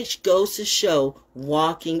 which goes to show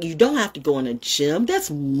walking, you don't have to go in a gym.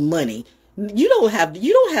 That's money. You don't have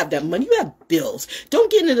that money. You have bills. Don't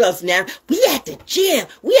get into us now. We at the gym.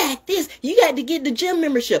 We at this. You got to get the gym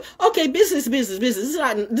membership. Okay, business. This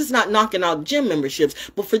is not knocking out gym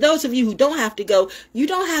memberships. But for those of you who don't have to go, you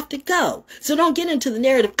don't have to go. So don't get into the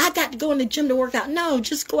narrative. I got to go in the gym to work out. No,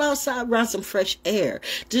 just go outside around some fresh air.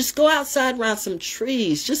 Just go outside around some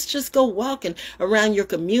trees. Just go walking around your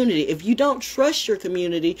community. If you don't trust your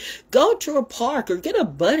community, go to a park or get a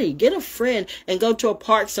buddy, get a friend, and go to a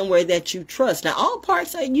park somewhere that you trust. Now, all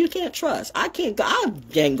parks you can't trust. I can't go. I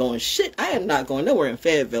ain't going shit. I am not going nowhere in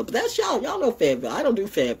Fayetteville. But that's y'all. Y'all know Fayetteville. I don't do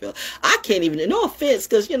Fayetteville. I can't even. No offense,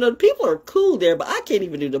 because the people are cool there, but I can't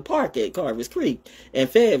even do the park at Carver's Creek in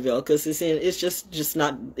Fayetteville because it's just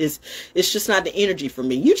not the energy for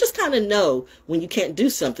me. You just kind of know when you can't do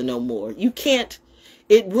something no more. You can't.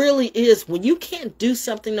 It really is when you can't do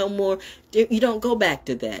something no more. You don't go back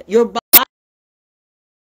to that. Your body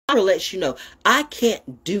lets you know, I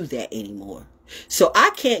can't do that anymore. So I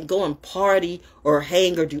can't go and party or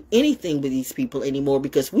hang or do anything with these people anymore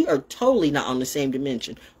because we are totally not on the same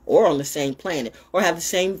dimension or on the same planet or have the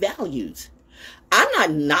same values. I'm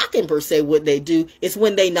not knocking per se what they do. It's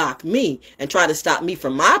when they knock me and try to stop me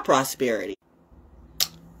from my prosperity.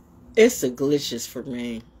 It's a glitches for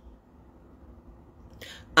me.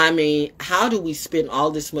 I mean, how do we spend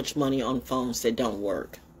all this much money on phones that don't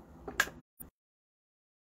work?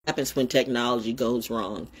 Happens when technology goes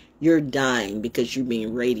wrong. You're dying because you're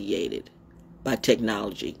being radiated by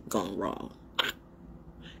technology gone wrong.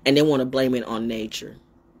 And they want to blame it on nature.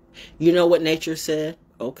 You know what nature said?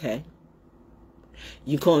 Okay.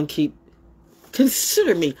 You gonna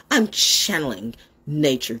consider me. I'm channeling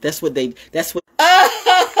nature.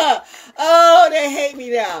 Oh, they hate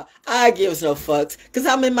me now. I gives no fucks because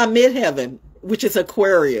I'm in my midheaven, which is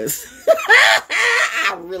Aquarius.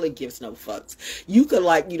 I really gives no fucks. You could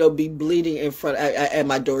be bleeding in front at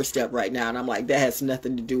my doorstep right now, and I'm like, that has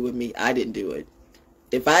nothing to do with me. I didn't do it.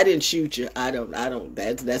 If I didn't shoot you, I don't.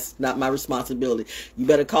 That's not my responsibility. You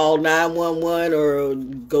better call 911 or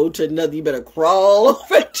go to another. You better crawl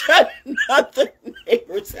over to another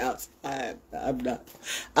neighbor's house. I'm not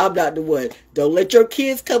the one. Don't let your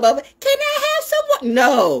kids come over. Can I have someone?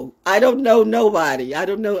 No, I don't know nobody. I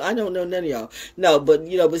don't know none of y'all. No, but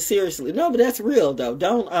but seriously, no, but that's real though.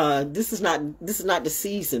 Don't. This is not the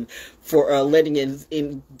season for letting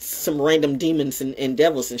in some random demons and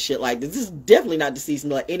devils and shit like this. This is definitely not the season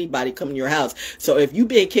to let anybody come in your house. So if you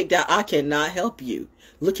being kicked out, I cannot help you.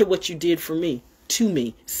 Look at what you did for me, to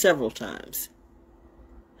me, several times.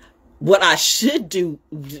 What I should do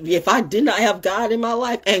if I did not have God in my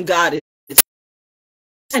life, and God is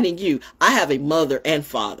finding you. I have a mother and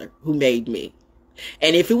father who made me.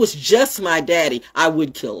 And if it was just my daddy, I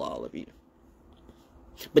would kill all of you.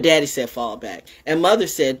 But daddy said, fall back. And mother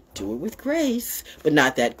said, do it with grace, but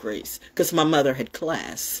not that grace. Because my mother had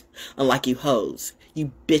class. Unlike you hoes.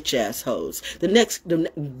 You bitch ass hoes.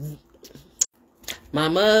 My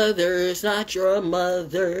mother's not your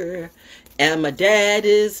mother. And my dad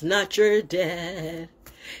is not your dad.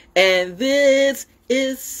 And this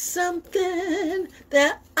is something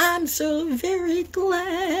that I'm so very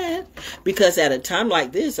glad. Because at a time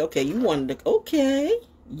like this, okay, you wanted to, okay.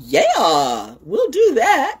 Yeah, we'll do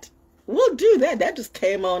that. We'll do that. That just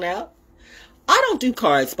came on out. I don't do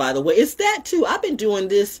cards, by the way. It's that too. I've been doing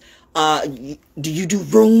this. Do you do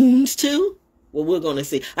runes too? Well, we're going to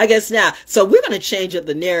see. I guess now. So we're going to change up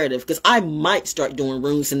the narrative because I might start doing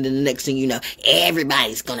runes, and then the next thing you know,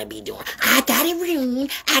 everybody's going to be doing, I got a rune.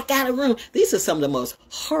 I got a rune. These are some of the most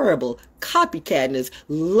horrible copycatness,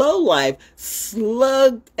 low-life,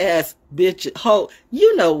 slug-ass bitches.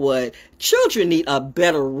 You know what? Children need a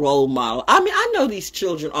better role model. I mean, I know these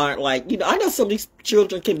children aren't like, I know some of these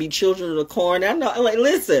children can be children of the corn. I know, like,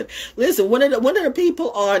 listen, one of the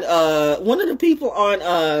people on,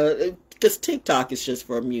 because TikTok is just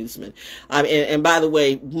for amusement. And by the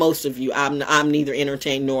way, most of you, I'm neither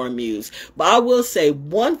entertained nor amused. But I will say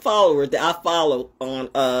one follower that I follow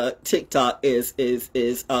on TikTok is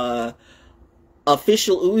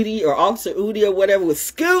Official Udi or Officer Udi or whatever with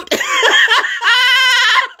Scoot.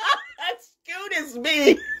 Scoot is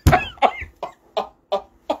me.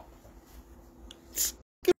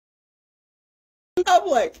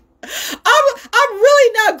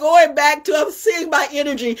 love seeing my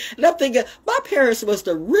energy. And I'm thinking, my parents must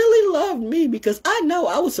have really loved me because I know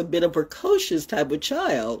I was a bit of a precocious type of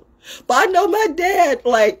child. But I know my dad,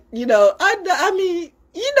 like, you know, I mean,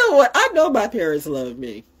 you know what? I know my parents loved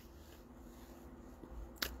me.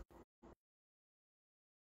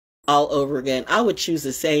 All over again. I would choose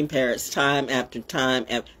the same parents time after time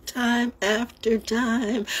after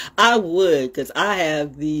time. I would, because I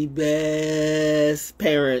have the best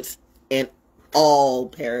parents in all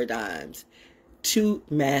paradigms. Two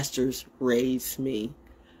masters raised me.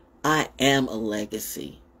 I am a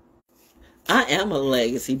legacy. I am a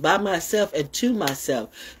legacy by myself and to myself.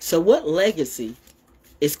 So what legacy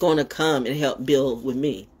is going to come and help build with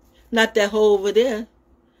me? Not that hole over there.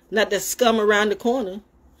 Not that scum around the corner.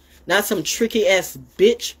 Not some tricky ass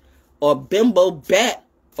bitch or bimbo bat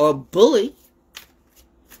or bully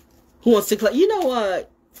who wants to claim. You know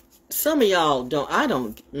what? Some of y'all don't. I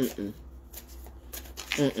don't.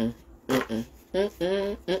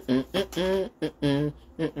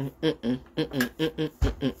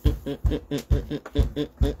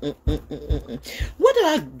 What did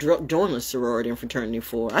I join a sorority and fraternity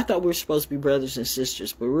for? I thought we were supposed to be brothers and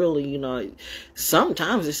sisters, but really, you know,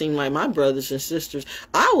 sometimes it seemed like my brothers and sisters.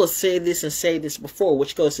 I will say this and say this before,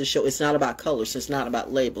 which goes to show it's not about colors, it's not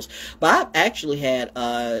about labels. But I've actually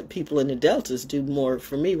had people in the Deltas do more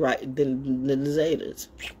for me than the Zetas.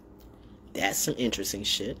 That's some interesting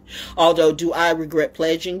shit. Although, do I regret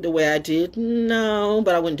pledging the way I did? No,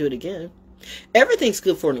 but I wouldn't do it again. Everything's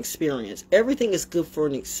good for an experience. Everything is good for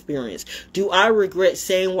an experience. Do I regret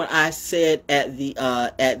saying what I said at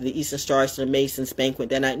the Eastern Stars and the Masons banquet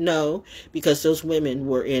that night? No, because those women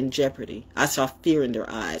were in jeopardy. I saw fear in their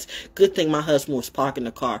eyes. Good thing my husband was parking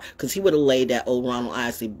the car, because he would have laid that old Ronald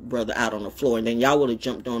Isley brother out on the floor, and then y'all would have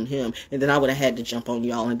jumped on him, and then I would have had to jump on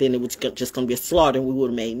y'all, and then it was just going to be a slaughter, and we would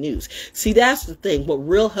have made news. See, that's the thing. What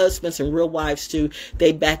real husbands and real wives do,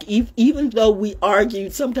 they back, even though we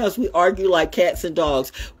argued, sometimes we argue like cats and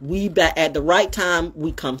dogs, we back at the right time,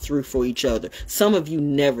 we come through for each other. Some of you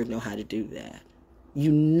never know how to do that.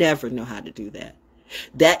 You never know how to do that.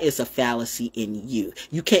 That is a fallacy in you.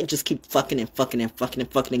 You can't just keep fucking and fucking and fucking and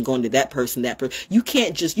fucking and going to that person, that person. You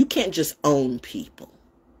can't just own people.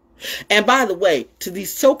 And by the way, to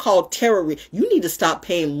these so-called terrorists, you need to stop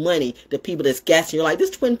paying money to people that's gassing. You're like,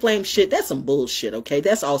 this twin flame shit, that's some bullshit, okay?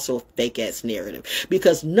 That's also a fake-ass narrative.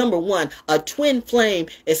 Because, number one, a twin flame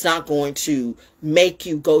is not going to make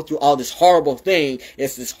you go through all this horrible thing.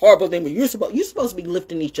 It's this horrible thing, but you're supposed to be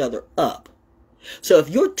lifting each other up. So if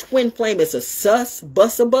your twin flame is a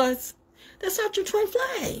bus, that's not your twin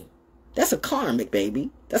flame. That's a karmic,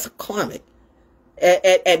 baby. That's a karmic.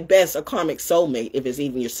 At best, a karmic soulmate, if it's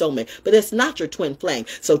even your soulmate. But it's not your twin flame.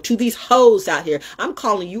 So to these hoes out here, I'm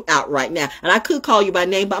calling you out right now. And I could call you by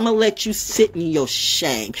name, but I'm going to let you sit in your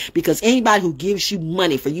shame. Because anybody who gives you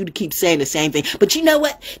money for you to keep saying the same thing, but you know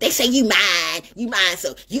what? They say you mine,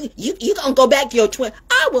 so you going to go back to your twin.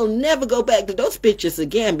 I will never go back to those bitches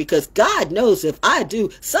again, because God knows if I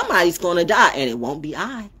do, somebody's going to die, and it won't be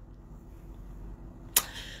I.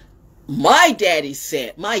 My daddy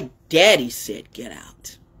said, get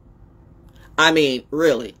out. I mean,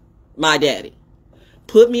 really, my daddy.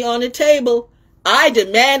 Put me on the table. I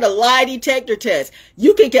demand a lie detector test.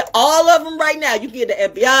 You can get all of them right now. You can get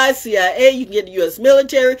the FBI, CIA, you can get the U.S.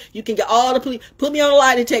 military, you can get all the police. Put me on a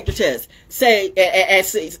lie detector test. Say,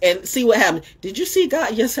 and see what happens. Did you see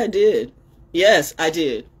God? Yes, I did. Yes, I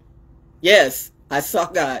did. Yes, I saw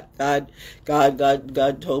God.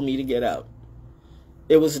 God told me to get out.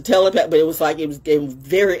 It was a telepath, but it was like, it was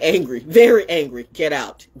very angry, very angry. Get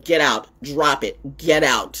out, drop it, get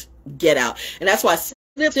out. And that's why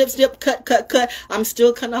snip, cut. I'm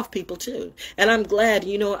still cutting off people too. And I'm glad,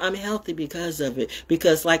 you know, I'm healthy because of it.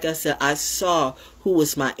 Because like I said, I saw who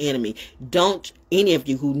was my enemy. Don't any of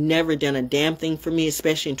you who never done a damn thing for me,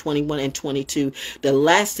 especially in 21 and 22, the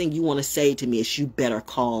last thing you want to say to me is you better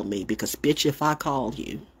call me. Because bitch, if I call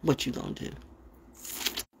you, what you gonna do?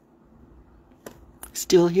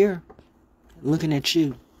 Still here, looking at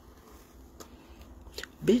you.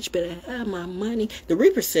 Bitch better have my money. The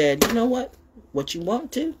Reaper said, you know what? What you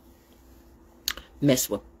want to? Mess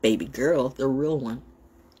with baby girl, the real one.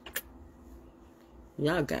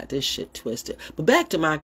 Y'all got this shit twisted. But back to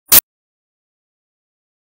my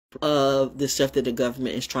of the stuff that the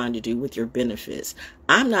government is trying to do with your benefits.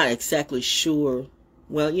 I'm not exactly sure.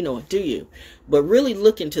 Well, you know what, do you? But really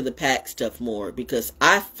look into the PAC stuff more, because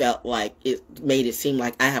I felt like it made it seem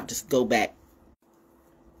like I have to go back.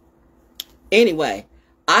 Anyway,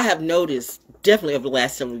 I have noticed definitely over the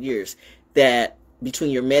last several years that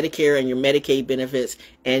between your Medicare and your Medicaid benefits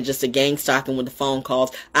and just a gang stalking with the phone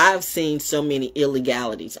calls. I've seen so many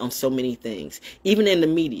illegalities on so many things, even in the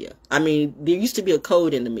media. I mean, there used to be a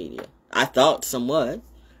code in the media. I thought somewhat.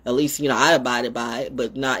 At least, you know, I abided by it,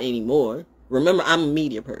 but not anymore. Remember, I'm a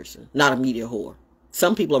media person, not a media whore.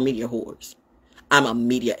 Some people are media whores. I'm a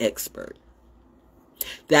media expert.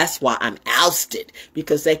 That's why I'm ousted,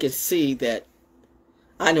 because they can see that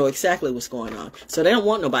I know exactly what's going on. So they don't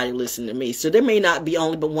want nobody listening to me. So there may not be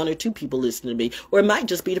only but 1 or 2 people listening to me. Or it might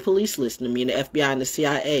just be the police listening to me, and the FBI and the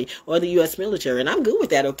CIA or the U.S. military. And I'm good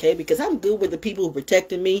with that, okay? Because I'm good with the people who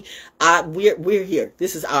protecting me. We're here.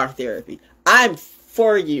 This is our therapy. I'm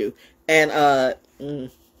for you. And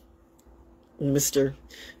Mr.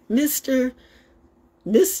 What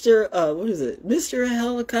is it? Mr.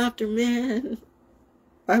 Helicopter Man.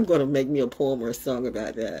 I'm going to make me a poem or a song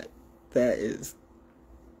about that. That is...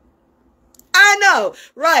 I know,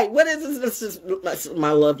 right? What is this? This is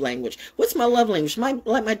my love language. What's my love language? Like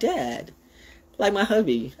my dad, like my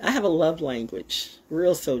hubby. I have a love language.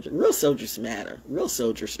 Real soldiers matter. Real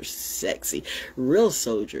soldiers are sexy. Real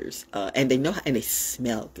soldiers, and they know, and they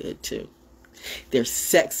smell good too. They're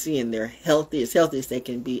sexy and they're healthy as they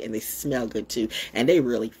can be, and they smell good too. And they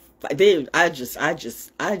really, I just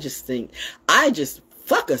think,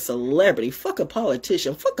 fuck a celebrity, fuck a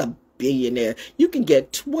politician, fuck a billionaire. You can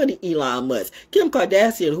get 20 Elon Musk. Kim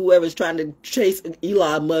Kardashian, whoever's trying to chase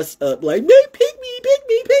Elon Musk up, like, pick me.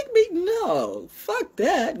 No, fuck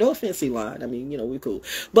that. No offense, Elon. I mean, you know, we cool.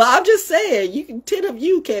 But I'm just saying, 10 of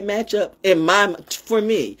you can't match up for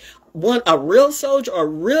me. A real soldier, a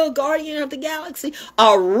real guardian of the galaxy,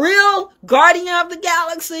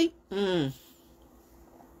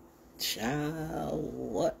 Child,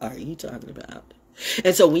 what are you talking about?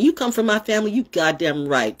 And so when you come from my family, you goddamn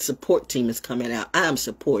right. Support team is coming out. I am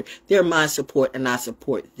support. They're my support, and I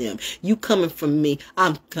support them. You coming from me,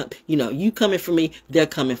 you coming for me, they're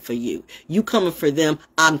coming for you. You coming for them,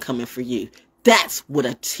 I'm coming for you. That's what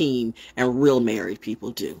a team and real married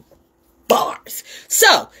people do. Bars.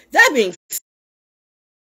 So, that being said,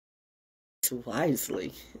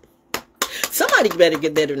 wisely. Somebody better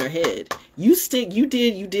get that in their head. You did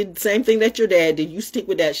the same thing that your dad did. You stick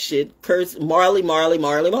with that shit. Curse Marley.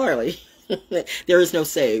 There is no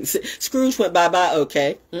saves. Scrooge went bye-bye,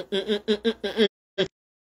 okay.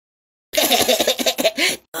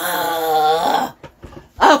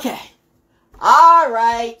 Okay. All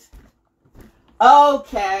right.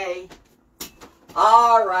 Okay.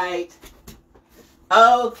 All right.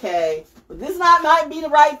 Okay. This might be the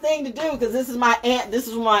right thing to do, because this is my aunt. This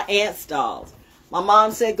is one of my aunt's dolls. My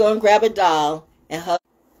mom said go and grab a doll and hug.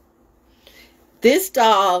 This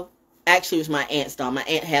doll actually was my aunt's doll. My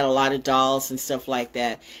aunt had a lot of dolls and stuff like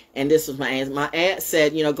that, and this was my aunt's. My aunt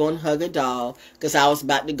said, go and hug a doll, because I was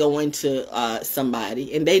about to go into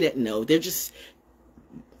somebody, and they didn't know. They're just,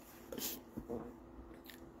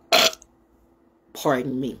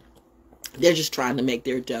 pardon me. They're just trying to make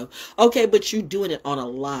their dough. Okay, but you're doing it on a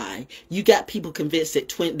lie. You got people convinced that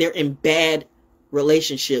they're in bad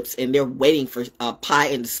relationships and they're waiting for a pie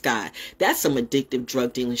in the sky. That's some addictive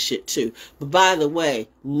drug dealing shit too. But by the way,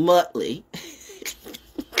 Muttley.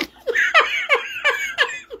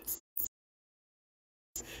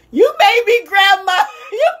 You made me grab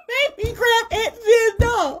Aunt Zen's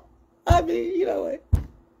doll. I mean, you know what?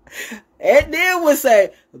 Aunt Zen would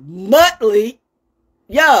say, Muttley,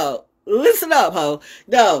 yo, listen up, ho.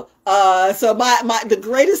 No, so the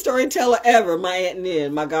greatest storyteller ever, my Aunt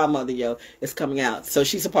Nin, my godmother, is coming out. So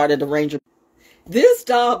she's a part of the Ranger. This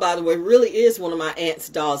doll, by the way, really is one of my aunt's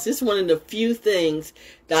dolls. This is one of the few things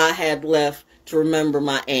that I had left to remember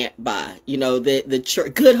my aunt by. The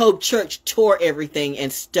church, Good Hope Church tore everything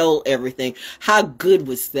and stole everything. How good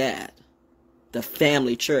was that? The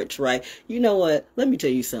family church, right? You know what? Let me tell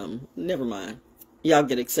you something. Never mind. Y'all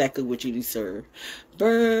get exactly what you deserve.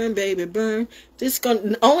 Burn, baby, burn.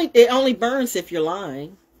 It only burns if you're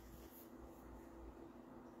lying.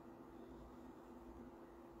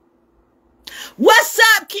 What's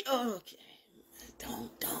up, kid? Okay.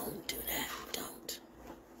 Don't do that. Don't.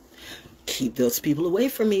 Keep those people away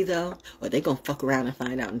from me, though, or they're gonna fuck around and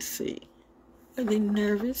find out and see. Are they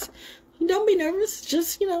nervous? Don't be nervous.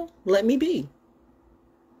 Just, let me be.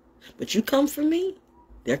 But you come for me,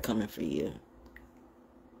 they're coming for you.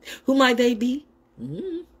 Who might they be?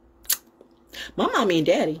 My mommy and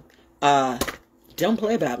daddy. Don't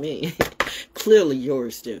play about me. Clearly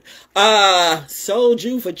yours do. Sold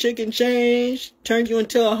you for chicken change, turned you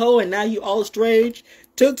into a hoe, and now you all strange.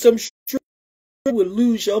 Took some would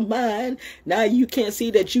lose your mind. Now you can't see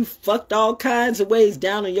that you fucked all kinds of ways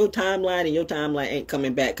down on your timeline, and your timeline ain't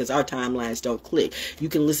coming back because our timelines don't click. You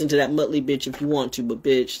can listen to that Muttley bitch if you want to, but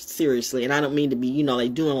bitch, seriously, and I don't mean to be, you know,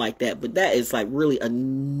 like doing like that, but that is like really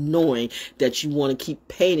annoying that you want to keep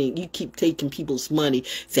painting, you keep taking people's money,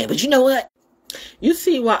 saying, but you know what? You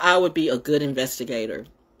see why I would be a good investigator.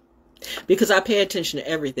 Because I pay attention to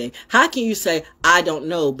everything. How can you say, I don't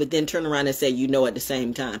know, but then turn around and say, you know, at the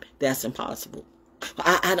same time? That's impossible.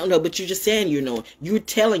 I don't know, but you're just saying you know. You're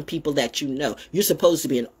telling people that you know. You're supposed to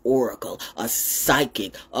be an oracle, a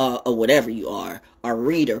psychic, or whatever you are, a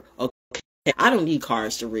reader. Okay? I don't need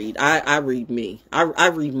cards to read. I read me. I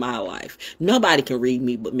read my life. Nobody can read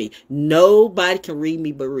me but me. Nobody can read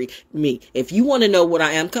me but me. If you want to know what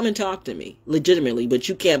I am, come and talk to me. Legitimately. But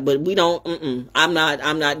you can't, but we don't, I'm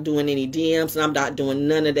not doing any DMs, and I'm not doing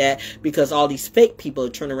none of that because all these fake people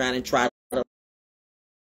turn around and try to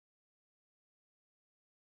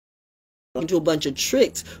into a bunch of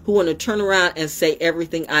tricks who want to turn around and say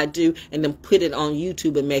everything I do and then put it on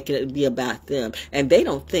YouTube and make it be about them. And they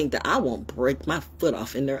don't think that I won't break my foot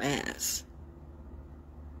off in their ass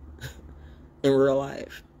in real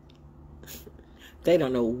life. They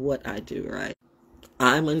don't know what I do, right?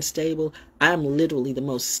 I'm unstable. I'm literally the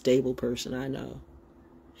most stable person I know.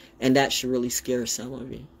 And that should really scare some of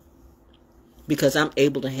you. Because I'm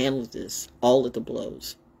able to handle this, all of the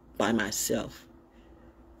blows, by myself.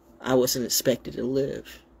 I wasn't expected to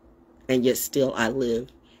live, and yet still I live,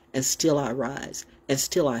 and still I rise, and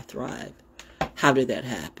still I thrive. How did that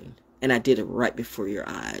happen? And I did it right before your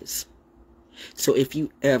eyes. So if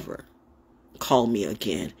you ever call me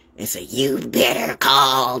again and say, you better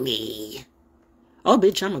call me. Oh,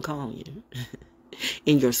 bitch, I'm gonna call you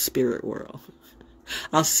in your spirit world.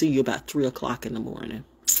 I'll see you about 3 o'clock in the morning.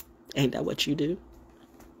 Ain't that what you do?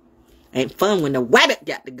 Ain't fun when the rabbit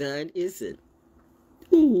got the gun, is it?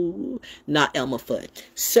 Ooh, not Elmer Fudd.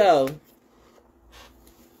 So,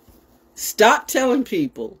 stop telling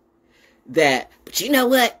people that, but you know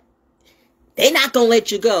what? They're not going to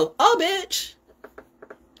let you go. Oh, bitch.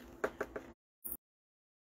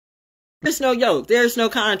 There's no yoke. There's no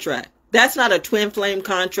contract. That's not a twin flame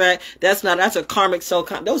contract. That's a karmic soul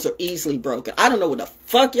contract. Those are easily broken. I don't know what the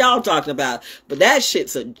fuck y'all talking about, but that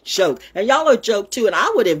shit's a joke. And y'all are a joke too. And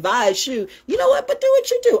I would advise you, you know what, but do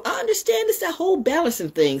what you do. I understand it's that whole balancing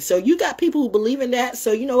thing. So you got people who believe in that.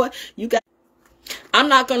 So you know what? I'm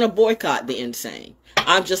not going to boycott the insane.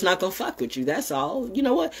 I'm just not going to fuck with you. That's all. You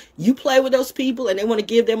know what? You play with those people and they want to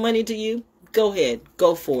give their money to you. Go ahead.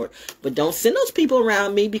 Go for it. But don't send those people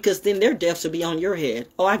around me because then their deaths will be on your head.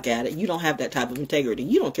 Oh, I got it. You don't have that type of integrity.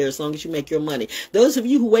 You don't care as long as you make your money. Those of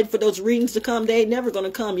you who wait for those readings to come, they ain't never going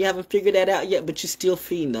to come. You haven't figured that out yet, but you're still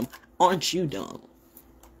feeding them. Aren't you dumb?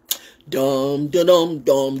 Dumb, dumb,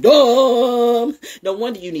 dumb, dumb. No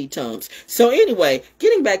wonder you need Tums. So anyway,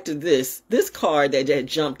 getting back to this card that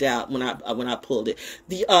jumped out when I pulled it,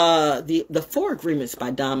 the 4 Agreements by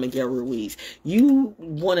Don Miguel Ruiz. You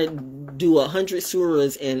want to do 100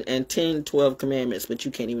 surahs and 10, 12 commandments, but you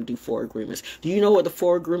can't even do 4 agreements. Do you know what the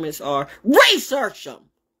 4 agreements are? Research them.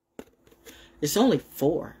 It's only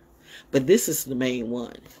 4, but this is the main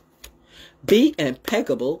one. Be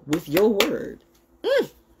impeccable with your word.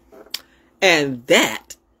 And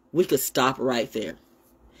that, we could stop right there.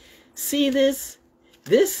 See this?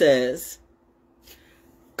 This says,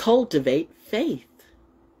 cultivate faith.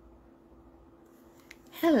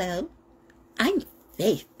 Hello, I'm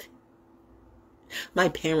Faith. My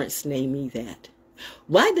parents named me that.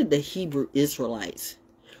 Why did the Hebrew Israelites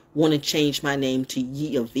want to change my name to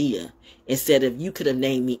Yehovah instead of you could have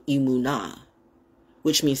named me Emunah,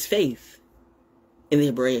 which means faith in the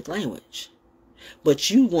Hebraic language? But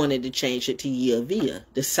you wanted to change it to Yehovah,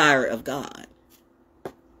 the sire of God.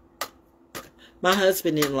 My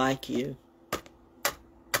husband didn't like you.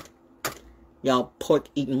 Y'all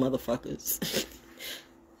pork-eating motherfuckers.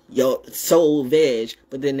 Y'all soul veg,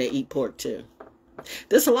 but then they eat pork too.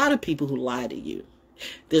 There's a lot of people who lie to you.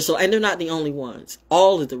 And they're not the only ones.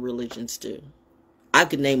 All of the religions do. I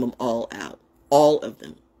could name them all out. All of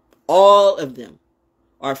them. All of them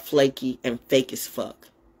are flaky and fake as fuck.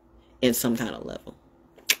 In some kind of level.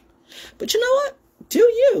 But you know what? Do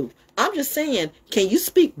you? I'm just saying, can you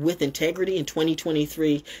speak with integrity in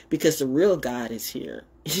 2023? Because the real God is here.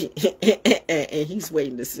 And he's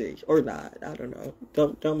waiting to see. Or not. I don't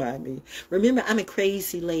know. Don't mind me. Remember, I'm a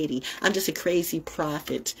crazy lady. I'm just a crazy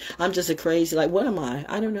prophet. I'm just a crazy, like, what am I?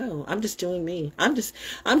 I don't know. I'm just doing me. I'm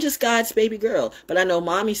just God's baby girl. But I know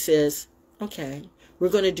mommy says, okay, we're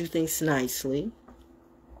going to do things nicely.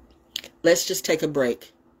 Let's just take a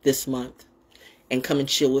break this month and come and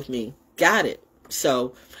chill with me. Got it.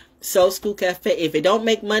 So Soul School Cafe, if it don't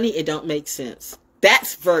make money, it don't make sense.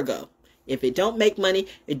 That's Virgo. If it don't make money,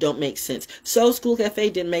 it don't make sense. Soul School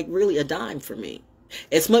Cafe didn't make really a dime for me.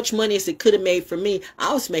 As much money as it could have made for me,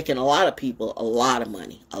 I was making a lot of people a lot of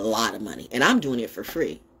money. And I'm doing it for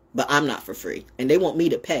free. But I'm not for free. And they want me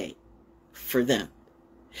to pay for them.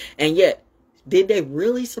 And yet, did they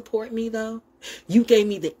really support me though? You gave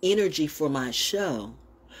me the energy for my show.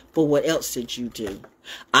 But what else did you do?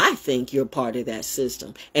 I think you're part of that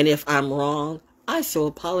system. And if I'm wrong, I so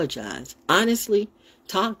apologize. Honestly,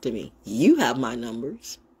 talk to me. You have my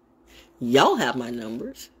numbers. Y'all have my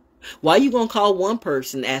numbers. Why you gonna call one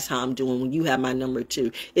person, ask how I'm doing when you have my number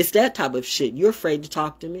too? It's that type of shit. You're afraid to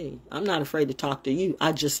talk to me. I'm not afraid to talk to you.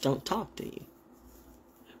 I just don't talk to you.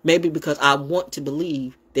 Maybe because I want to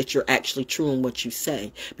believe that you're actually true in what you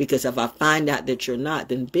say. Because if I find out that you're not,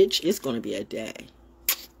 then bitch, it's going to be a day.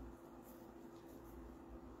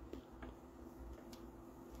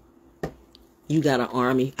 You got an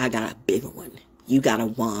army, I got a bigger one. You got a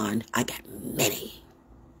wand, I got many.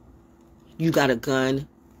 You got a gun,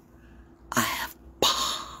 I have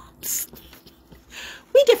bombs.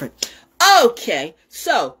 We different. Okay,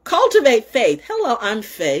 so cultivate faith. Hello, I'm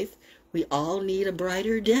Faith. We all need a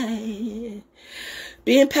brighter day.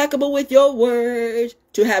 Be impeccable with your word.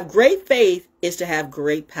 To have great faith is to have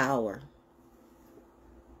great power.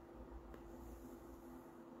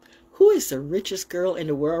 Who is the richest girl in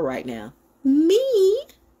the world right now? Me.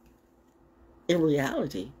 In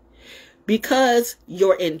reality. Because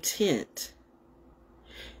your intent,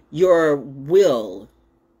 your will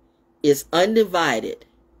is undivided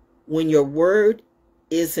when your word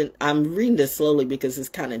isn't. I'm reading this slowly because it's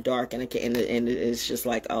kind of dark and and it's just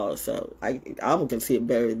like, oh, so I'm gonna see it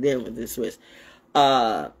better than with this switch.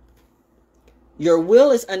 Your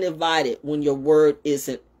will is undivided when your word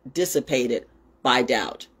isn't dissipated by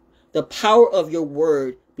doubt. The power of your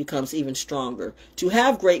word becomes even stronger. To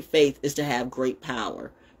have great faith is to have great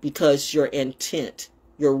power because your intent,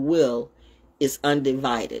 your will is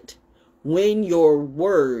undivided. When your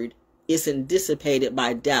word isn't dissipated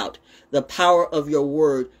by doubt, the power of your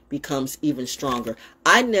word becomes even stronger.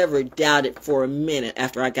 I never doubted for a minute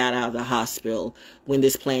after I got out of the hospital when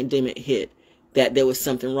this pandemic hit that there was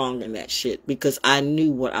something wrong in that shit because I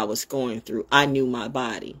knew what I was going through. I knew my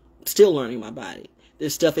body. Still learning my body.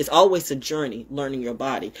 This stuff is always a journey, learning your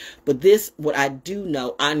body. But this, what I do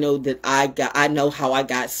know, I know that I know how I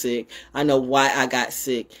got sick. I know why I got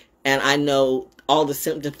sick. And I know all the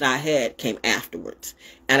symptoms that I had came afterwards.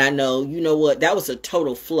 And I know, you know what, that was a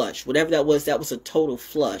total flush. Whatever that was a total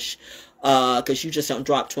flush. Because you just don't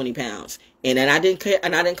drop 20 pounds. And I didn't care,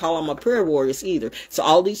 and I didn't call on my prayer warriors either. So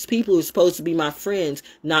all these people who are supposed to be my friends,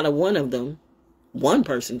 not a one of them, one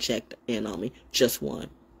person checked in on me, just one.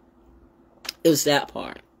 It was that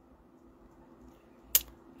part.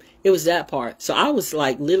 It was that part. So I was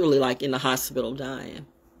like literally like in the hospital dying.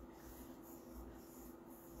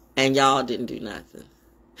 And y'all didn't do nothing.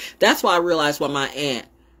 That's why I realized why my aunt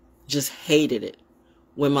just hated it.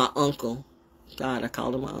 When my uncle, God, I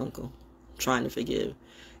called him my uncle, trying to forgive,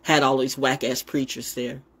 had all these whack-ass preachers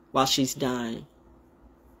there while she's dying.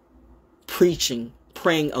 Preaching,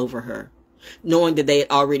 praying over her. Knowing that they had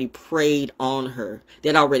already prayed on her.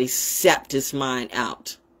 They'd already sapped his mind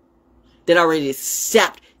out. They'd already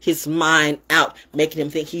sapped his mind out, making him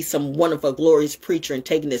think he's some wonderful, glorious preacher and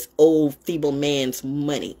taking this old, feeble man's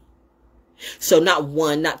money. So not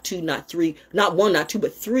one, not two, not three, not one, not two,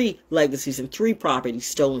 but 3 legacies and 3 properties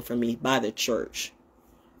stolen from me by the church.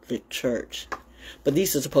 The church. But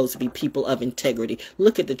these are supposed to be people of integrity.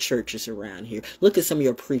 Look at the churches around here. Look at some of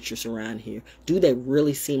your preachers around here. Do they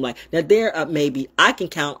really seem like... Now, there are maybe... I can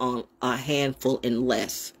count on a handful and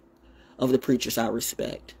less of the preachers I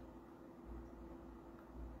respect.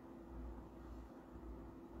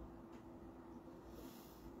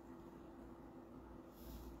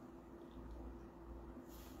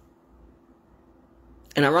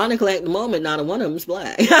 And ironically, at the moment, not one of them is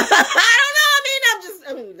black. I don't know.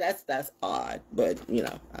 I mean, that's odd. But, you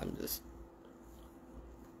know, I'm just...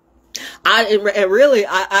 I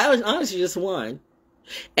was honestly just one.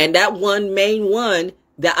 And that one main one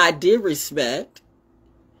that I did respect,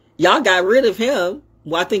 y'all got rid of him.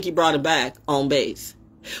 Well, I think you brought him back on base.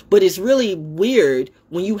 But it's really weird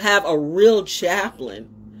when you have a real chaplain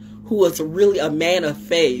who was really a man of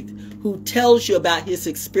faith, who tells you about his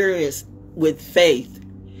experience with faith.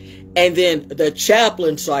 And then the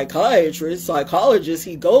chaplain, psychologist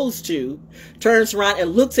he goes to, turns around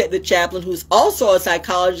and looks at the chaplain who's also a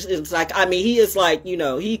psychologist. It's like, I mean, he is like, you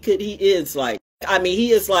know,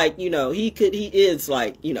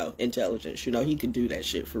 intelligence, you know, he could do that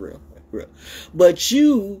shit for real. But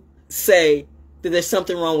you say that there's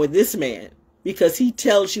something wrong with this man, because he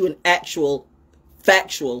tells you an actual,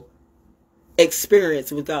 factual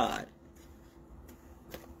experience with God.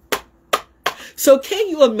 So can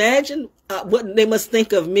you imagine what they must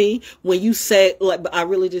think of me when you say, like, I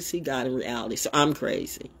really did see God in reality, so I'm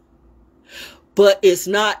crazy. But it's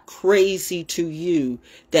not crazy to you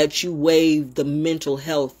that you wave the mental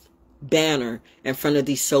health banner in front of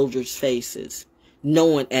these soldiers' faces,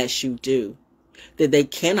 knowing as you do that they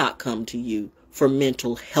cannot come to you for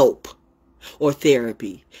mental help or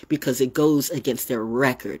therapy because it goes against their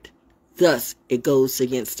record. Thus, it goes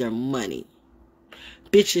against their money.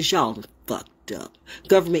 Bitches, y'all fucked up.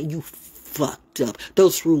 Government, you fucked up.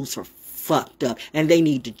 Those rules are fucked up and they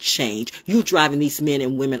need to change. You driving these men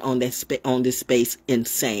and women on this space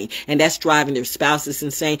insane, and that's driving their spouses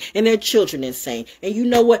insane and their children insane. And you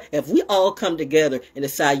know what? If we all come together and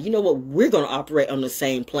decide, you know what, we're going to operate on the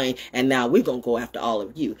same plane, and now we're going to go after all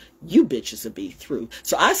of you, you bitches will be through.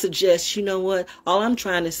 So I suggest, you know what, all I'm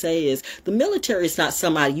trying to say is the military is not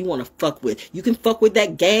somebody you want to fuck with. You can fuck with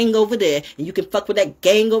that gang over there, and you can fuck with that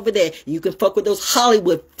gang over there, and you can fuck with those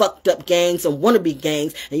Hollywood fucked up gangs and wannabe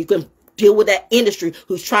gangs, and you can deal with that industry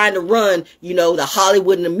who's trying to run, you know, the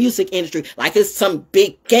Hollywood and the music industry like it's some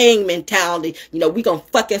big gang mentality. You know, we gonna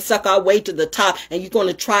fucking suck our way to the top, and you're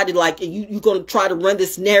gonna try to like, you're gonna try to run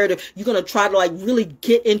this narrative. You're gonna try to like really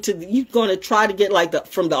get into you're gonna try to get like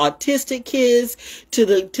from the autistic kids to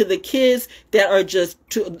the kids that are just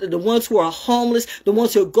to the ones who are homeless, the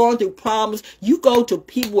ones who are going through problems. You go to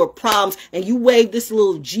people with problems and you wave this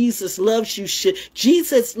little Jesus loves you shit.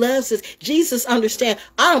 Jesus loves us. Jesus understands.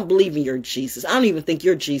 I don't believe in your Jesus. I don't even think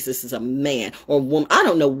your Jesus is a man or woman. I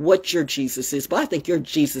don't know what your Jesus is, but I think your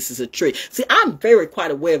Jesus is a tree. See, I'm very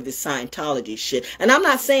quite aware of this Scientology shit. And I'm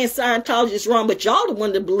not saying Scientology is wrong, but y'all the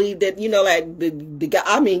one that believe that, you know, like the guy,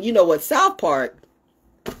 I mean, you know what, South Park.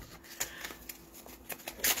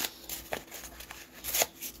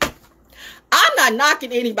 I'm not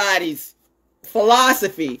knocking anybody's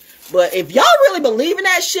philosophy, but if y'all really believe in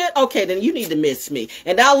that shit, okay, then you need to miss me.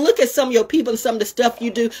 And I'll look at some of your people and some of the stuff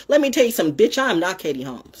you do. Let me tell you something, bitch, I'm not Katie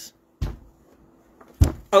Holmes.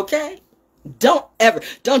 Okay? Don't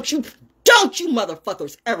you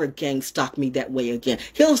motherfuckers ever gang stalk me that way again.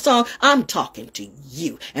 Hillsong, I'm talking to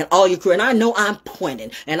you and all your crew, and I know I'm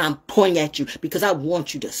pointing at you because I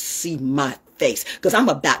want you to see my face, because I'm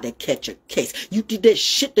about to catch a case. You did that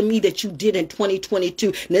shit to me that you did in 2022,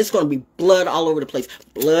 and there's going to be blood all over the place.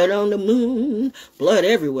 Blood on the moon, blood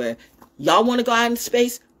everywhere. Y'all want to go out in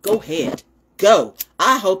space? Go ahead. Go.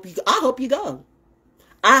 I hope you go. I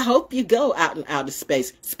hope you go out in outer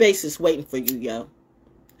space. Space is waiting for you, yo.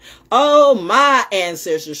 Oh, my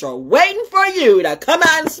ancestors are waiting for you to come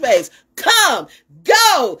out in space. Come,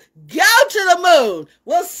 go to the moon.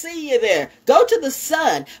 We'll see you there. Go to the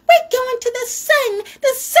sun. We're going to the sun.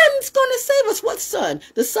 The sun's going to save us. What sun?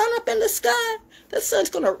 The sun up in the sky? The sun's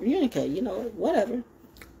going to communicate, you know, whatever.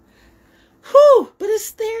 Whew, but it's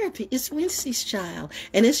therapy. It's Wednesday's child.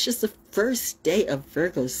 And it's just the first day of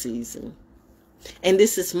Virgo season. And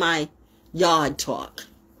this is my yard talk.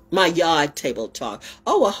 My yard table talk.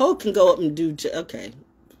 Oh, a hoe can go up and do, okay.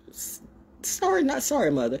 Sorry, not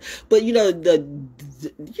sorry, mother. But you know,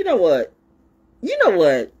 you know what?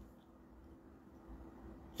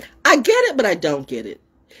 I get it, but I don't get it.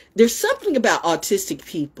 There's something about autistic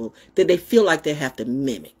people that they feel like they have to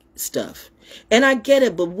mimic stuff. And I get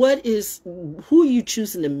it, but who are you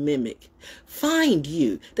choosing to mimic? Find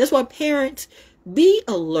you. That's why parents, be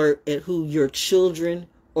alert at who your children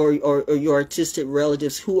or your artistic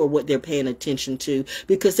relatives, who or what they're paying attention to,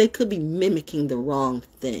 because they could be mimicking the wrong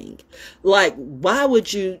thing. Like, why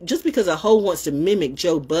would you, just because a hoe wants to mimic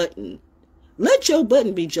Joe Budden, let Joe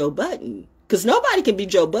Budden be Joe Budden. Because nobody can be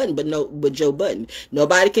Joe Budden but Joe Budden.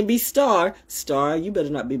 Nobody can be Star. Star, you better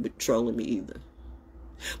not be trolling me either.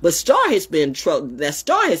 But Star has been trolling. That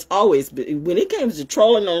Star has always been, when it comes to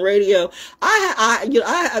trolling on radio,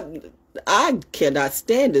 I cannot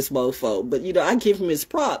stand this mofo, but, you know, I give him his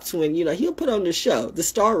props when, you know, he'll put on the show, the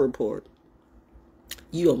Star Report.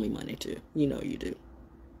 You owe me money, too. You know you do.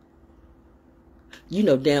 You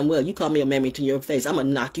know damn well, you call me a mammy to your face, I'm going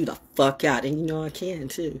to knock you the fuck out, and you know I can,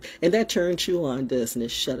 too. And that turns you on, doesn't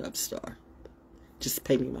it? Shut up, Star. Just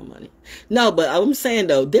pay me my money. No, but I'm saying,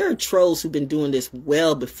 though, there are trolls who've been doing this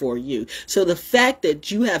well before you. So the fact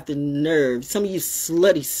that you have the nerve, some of you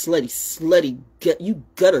slutty, you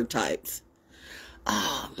gutter types.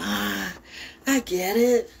 Oh, my. I get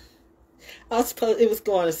it. I was supposed, it was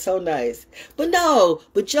going so nice. But no,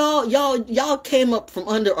 but y'all came up from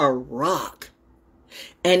under a rock.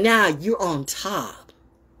 And now you're on top.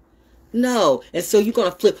 No. And so you're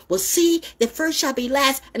going to flip. Well, see, the first shall be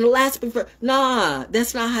last and the last will be first. Nah,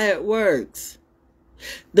 that's not how it works.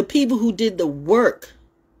 The people who did the work,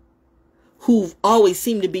 who always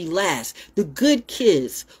seem to be last, the good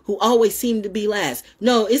kids who always seem to be last.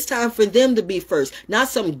 No, it's time for them to be first. Not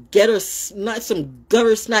some gutter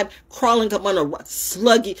snipe crawling up on a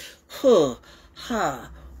sluggy.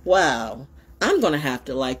 Wow. I'm going to have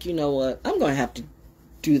to, you know what? I'm going to have to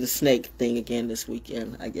do the snake thing again this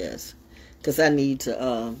weekend, I guess. Because I need to,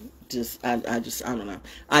 I don't know.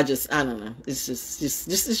 I don't know. It's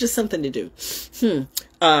just something to do.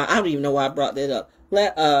 I don't even know why I brought that up.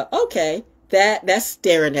 Okay. That's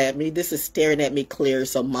staring at me. This is staring at me clear.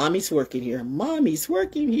 So mommy's working here. Mommy's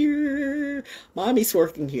working here. Mommy's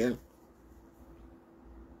working here.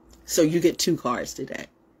 So you get 2 cards today.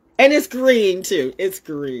 And it's green too. It's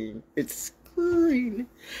green. It's green.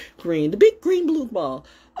 Green. The big green blue ball.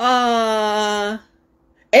 And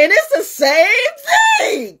it's the same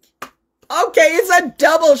thing. Okay, it's a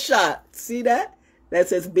double shot. See that? That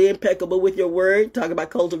says be impeccable with your word. Talk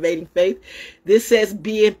about cultivating faith. This says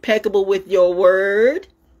be impeccable with your word.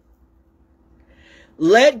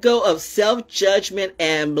 Let go of self-judgment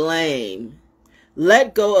and blame.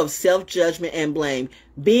 Let go of self-judgment and blame.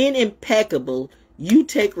 Being impeccable, you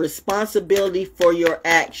take responsibility for your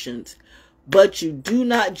actions, but you do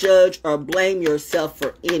not judge or blame yourself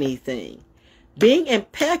for anything. Being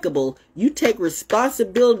impeccable, you take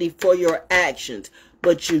responsibility for your actions,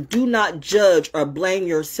 but you do not judge or blame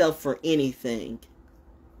yourself for anything.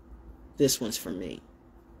 This one's for me.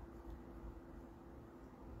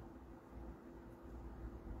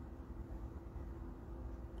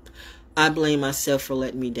 I blame myself for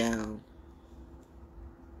letting me down.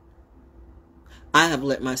 I have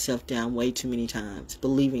let myself down way too many times,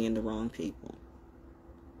 believing in the wrong people.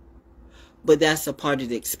 But that's a part of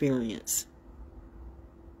the experience.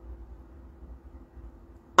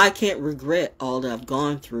 I can't regret all that I've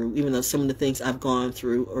gone through, even though some of the things I've gone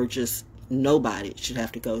through are just nobody should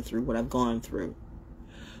have to go through what I've gone through.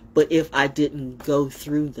 But if I didn't go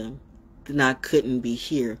through them, then I couldn't be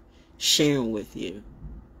here sharing with you.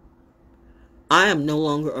 I am no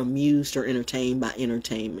longer amused or entertained by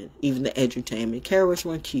entertainment, even the edutainment. Care which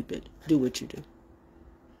one, keep it. Do what you do.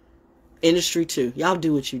 Industry too. Y'all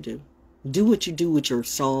do what you do. Do what you do with your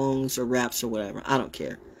songs or raps or whatever. I don't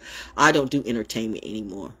care. I don't do entertainment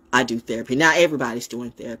anymore. I do therapy. Now everybody's doing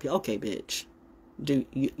therapy. Okay, bitch.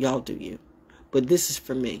 Y'all do you. But this is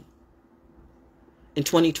for me. In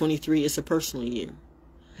 2023, it's a personal year.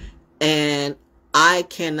 And I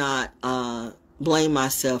cannot blame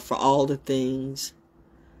myself for all the things.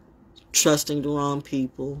 Trusting the wrong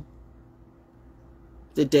people.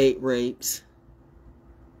 The date rapes.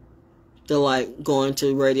 The going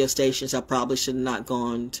to radio stations I probably should have not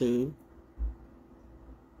gone to.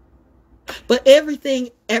 But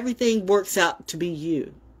everything works out to be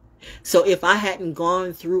you. So if I hadn't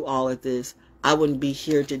gone through all of this, I wouldn't be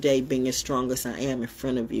here today being as strong as I am in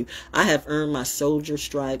front of you. I have earned my soldier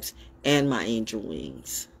stripes and my angel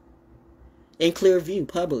wings. In clear view,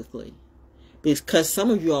 publicly. Because some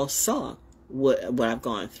of you all saw what I've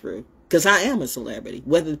gone through. Because I am a celebrity.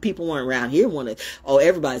 Whether the people weren't around here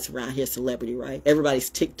everybody's around here celebrity, right? Everybody's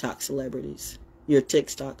TikTok celebrities. You're a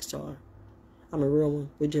TikTok star. I'm a real one.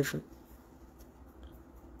 We're different.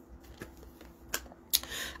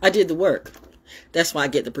 I did the work. That's why I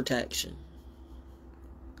get the protection.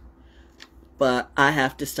 But I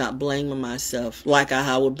have to stop blaming myself like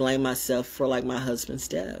I would blame myself for my husband's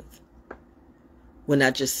death. When I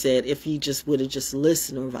just said, if he just would have just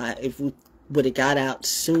listened, or if we would have got out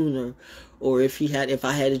sooner, or if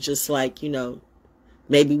I had just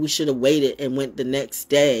maybe we should have waited and went the next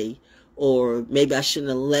day, or maybe I shouldn't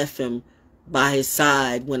have left him by his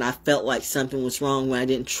side when I felt like something was wrong, when I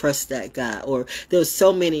didn't trust that guy. Or there was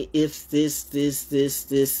so many ifs, this.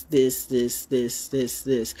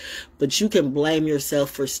 But you can blame yourself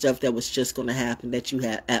for stuff that was just going to happen that you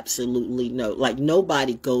had absolutely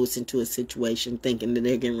nobody goes into a situation thinking that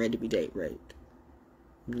they're getting ready to be date raped.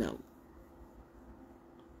 No.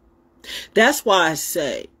 That's why I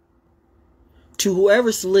say to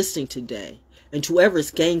whoever's listening today, and to whoever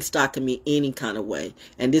is gang stalking me any kind of way,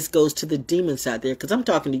 and this goes to the demons out there, because I'm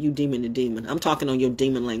talking to you demon to demon. I'm talking on your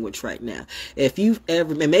demon language right now. If you've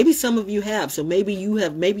ever, and maybe some of you have, so maybe you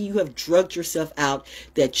have drugged yourself out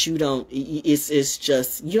that you don't, it's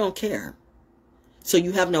just, you don't care. So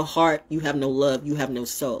you have no heart, you have no love, you have no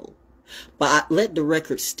soul. But let the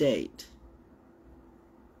record state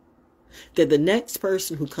that the next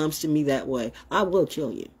person who comes to me that way, I will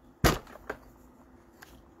kill you.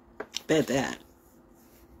 Bet that.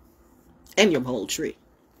 And your whole tree.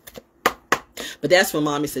 But that's when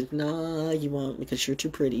mommy said, no, you won't, because you're too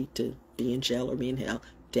pretty to be in jail or be in hell.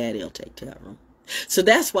 Daddy'll take that room. So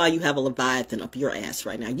that's why you have a Leviathan up your ass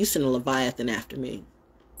right now. You send a Leviathan after me.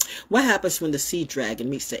 What happens when the sea dragon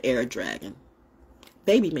meets the air dragon?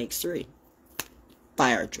 Baby makes 3.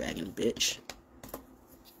 Fire dragon, bitch.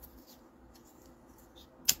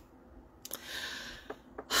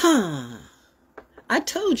 Huh. I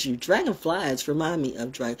told you, dragonflies remind me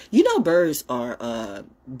of dragon. You know, birds are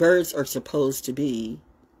supposed to be,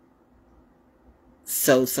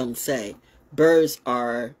 so some say, birds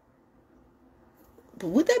are, but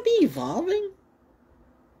would that be evolving?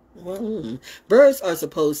 Well, birds are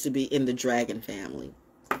supposed to be in the dragon family.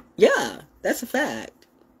 Yeah, that's a fact.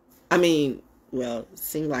 I mean, well, it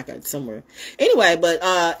seemed like it's somewhere. Anyway, but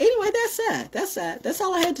anyway, that's that. That's that. That's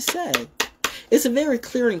all I had to say. It's a very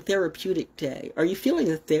clearing, therapeutic day. Are you feeling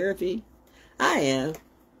the therapy? I am.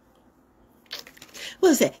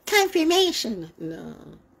 What is that? Confirmation. No.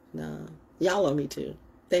 Y'all owe me too.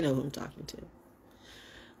 They know who I'm talking to.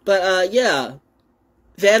 But, yeah.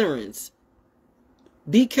 Veterans.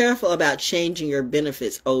 Be careful about changing your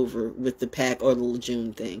benefits over with the PAC or the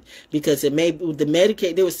Lejeune thing, because it may the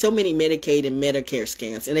Medicaid. There was so many Medicaid and Medicare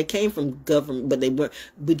scams, and they came from government, but they weren't.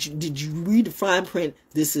 But did you read the fine print?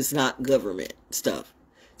 This is not government stuff.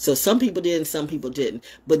 So some people did and some people didn't.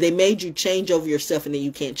 But they made you change over yourself, and then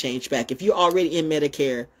you can't change back. If you're already in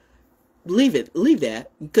Medicare, leave that,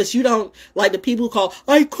 because you don't like the people who call.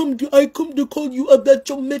 I come to call you about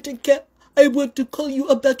your Medicare. I want to call you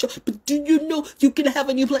about your, but do you know you can have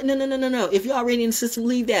a new plan? No. If you're already in the system,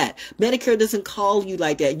 leave that. Medicare doesn't call you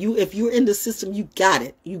like that. If you're in the system, you got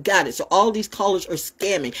it. You got it. So all these callers are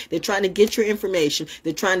scamming. They're trying to get your information.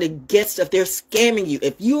 They're trying to get stuff. They're scamming you.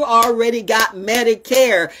 If you already got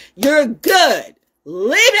Medicare, you're good.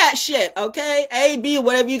 Leave that shit, okay? A, B,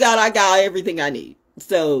 whatever you got, I got everything I need.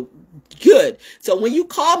 So good. So when you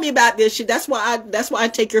call me about this shit, that's why I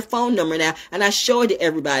take your phone number now and I show it to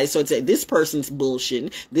everybody. So it's like, this person's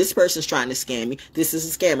bullshitting. This person's trying to scam me. This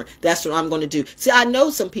is a scammer. That's what I'm going to do. See, I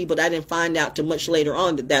know some people that I didn't find out till much later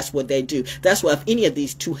on that that's what they do. That's why if any of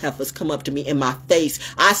these two heifers come up to me in my face,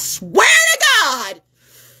 I swear to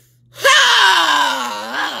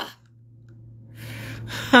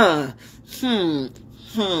God,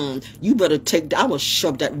 you better take that. I will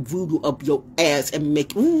shove that voodoo up your ass and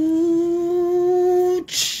make, ooh,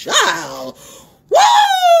 child. Woo!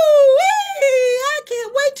 I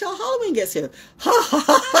can't wait till Halloween gets here.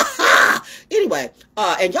 Anyway,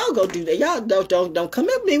 and y'all go do that. Y'all don't come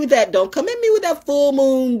at me with that. Don't come at me with that full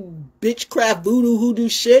moon bitchcraft voodoo hoodoo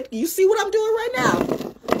shit. You see what I'm doing right now?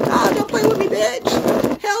 Don't play with me, bitch.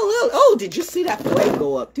 Hell, oh, did you see that flame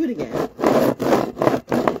go up? Do it again.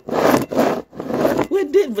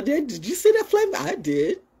 Did you see that flame? I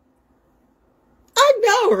did. I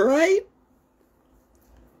know, right?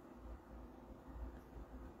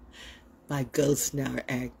 My ghosts now are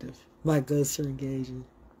active. My ghosts are engaging.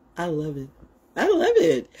 I love it. I love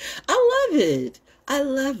it. I love it. I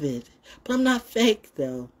love it. But I'm not fake,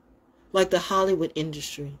 though. Like the Hollywood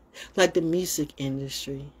industry. Like the music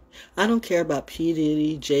industry. I don't care about P.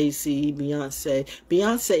 Diddy, Jay-Z, Beyonce.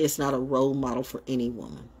 Beyonce is not a role model for any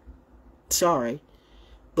woman. Sorry.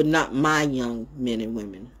 But not my young men and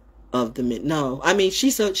women of the men. No, I mean,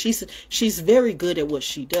 she's very good at what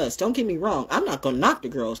she does. Don't get me wrong. I'm not going to knock the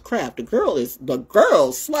girl's craft. The girl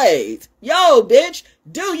slays. Yo, bitch,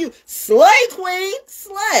 do you slay, queen?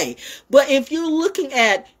 Slay. But if you're looking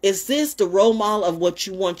at, is this the role model of what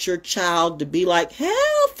you want your child to be like?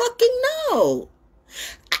 Hell fucking no.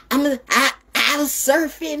 I was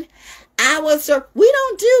surfing. We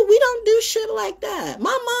don't do shit like that.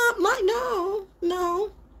 My mom,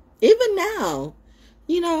 no. Even now,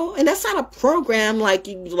 and that's not a program like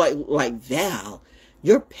Val.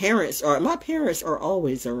 My parents are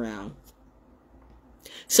always around.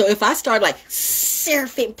 So if I start like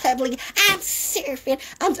surfing public, I'm surfing.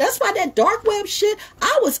 That's why that dark web shit,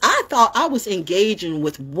 I thought I was engaging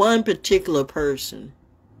with one particular person.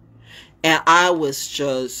 And I was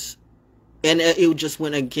just, and it just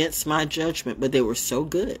went against my judgment, but they were so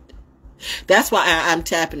good. That's why I'm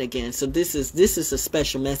tapping again. So this is a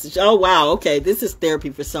special message. Oh, wow. Okay. This is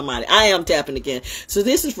therapy for somebody. I am tapping again. So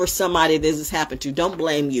this is for somebody this has happened to. Don't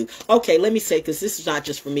blame you. Okay. Let me say, because this is not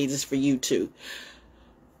just for me. This is for you too.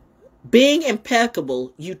 Being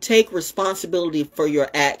impeccable, you take responsibility for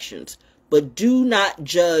your actions, but do not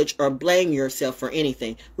judge or blame yourself for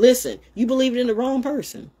anything. Listen, you believed in the wrong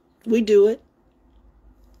person. We do it.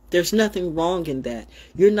 There's nothing wrong in that.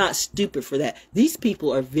 You're not stupid for that. These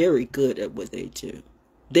people are very good at what they do.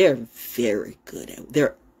 They're very good at it.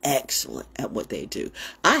 They're excellent at what they do.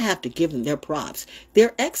 I have to give them their props.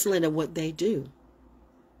 They're excellent at what they do.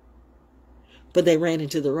 But they ran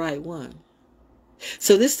into the right one.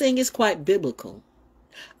 So this thing is quite biblical.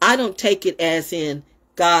 I don't take it as in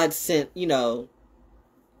God sent,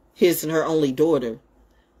 his and her only daughter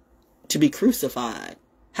to be crucified.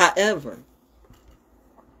 However,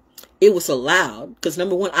 it was allowed because,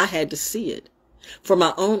 number one, I had to see it for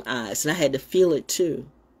my own eyes, and I had to feel it too.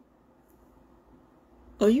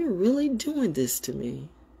 Oh, you're really doing this to me?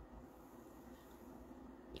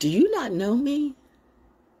 Do you not know me?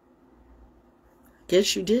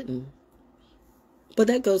 Guess you didn't. But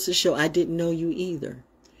that goes to show I didn't know you either.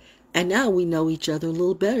 And now we know each other a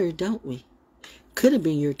little better, don't we? Could have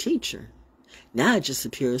been your teacher. Now it just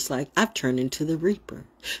appears like I've turned into the Reaper.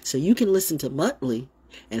 So you can listen to Muttley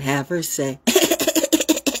and have her say,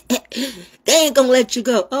 they ain't gonna let you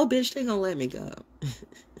go. Oh, bitch, they gonna let me go.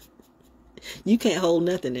 You can't hold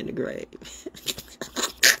nothing in the grave.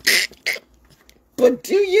 But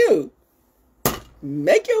do you?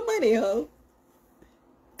 Make your money, ho.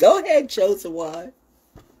 Go ahead, chosen one.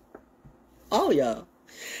 All y'all.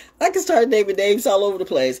 I can start naming names all over the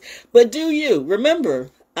place. But do you? Remember,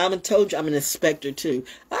 I told you I'm an inspector too.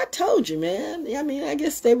 I told you, man. I mean, I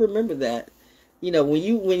guess they remember that. When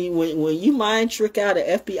you mind trick out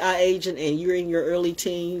an FBI agent and you're in your early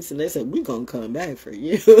teens and they say, we're going to come back for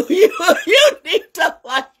you. You need to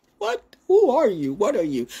what? Who are you? What are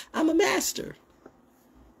you? I'm a master.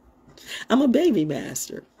 I'm a baby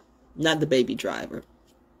master, not the baby driver.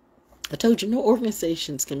 I told you no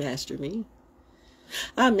organizations can master me.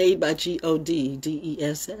 I'm made by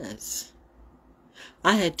GODDESS.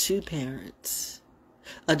 I had two parents,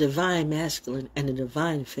 a divine masculine and a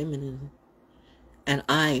divine feminine, and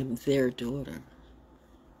I am their daughter.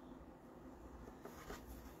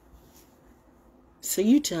 So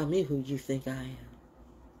you tell me who you think I am.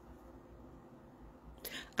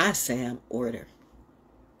 I say I'm order.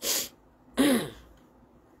 Okay,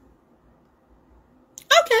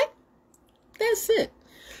 that's it.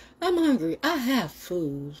 I'm hungry. I have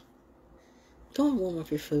food. Go and warm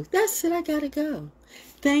up your food. That's it. I gotta go.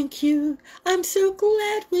 Thank you. I'm so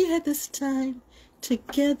glad we had this time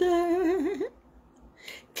together.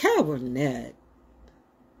 Carol Burnett.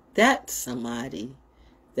 That's somebody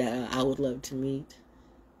that I would love to meet.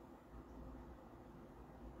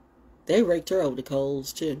 They raked her over the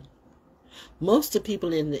coals too. Most of the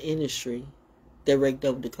people in the industry, they raked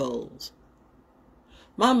over the coals.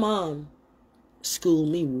 My mom schooled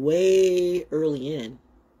me way early in.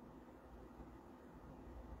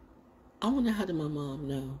 I wonder, how did my mom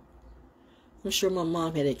know? I'm sure my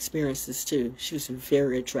mom had experienced this too. She was a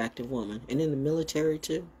very attractive woman. And in the military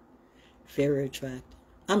too. Very attractive.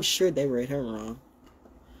 I'm sure they read her wrong.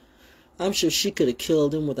 I'm sure she could have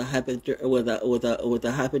killed him with a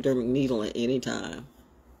hypodermic needle at any time.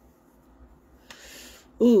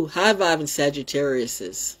 Ooh, high vibing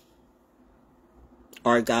Sagittariuses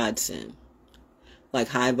are a godsend. Like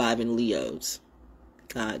high vibing Leos.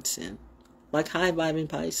 Godsend. Like high vibing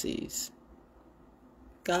Pisces.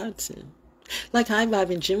 Godsend. Like high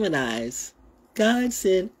vibing Geminis.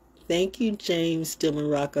 Godsend. Thank you, James Stillman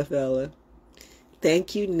Rockefeller.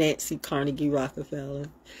 Thank you, Nancy Carnegie Rockefeller.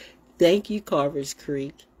 Thank you, Carver's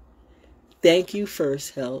Creek. Thank you,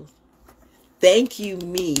 First Health. Thank you,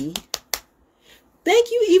 me.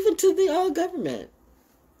 Thank you even to the all government.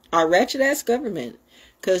 Our ratchet ass government.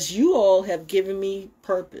 Because you all have given me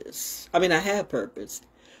purpose. I mean, I have purpose.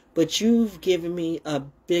 But you've given me a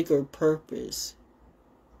bigger purpose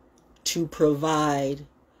to provide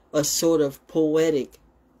a sort of poetic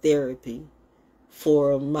therapy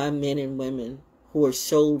for my men and women who are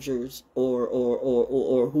soldiers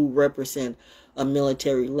or who represent a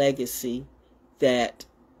military legacy that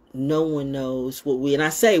no one knows what we, and I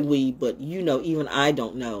say we, but even I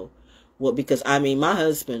don't know what, because I mean, my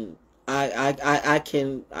husband, I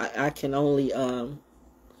can only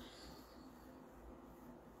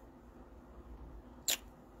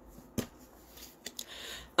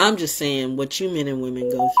I'm just saying what you men and women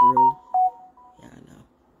go through. Yeah, I know.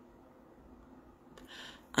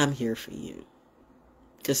 I'm here for you.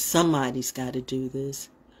 Because somebody's got to do this.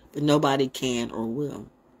 But nobody can or will.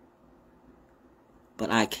 But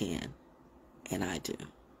I can. And I do.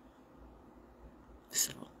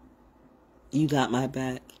 So, you got my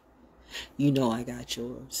back. You know I got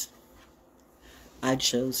yours. I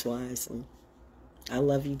chose wisely. I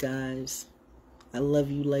love you guys. I love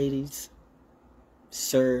you ladies.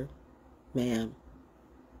 Sir, ma'am,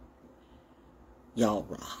 y'all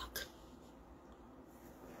rock.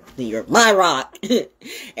 You're my rock,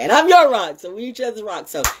 and I'm your rock, so we each other's rock.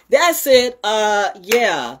 So that's it.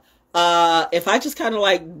 Yeah, If I just kind of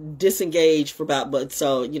like disengage for about, but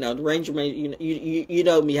so, you know, the ranger may, you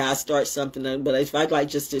know me, how I start something, but if I like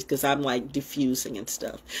just because I'm like diffusing and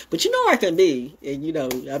stuff, but you know I can be, and you know,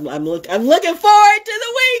 I'm looking forward to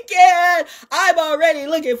the weekend. I'm already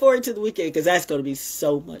looking forward to the weekend because that's going to be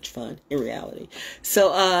so much fun in reality.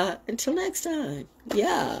 So, until next time,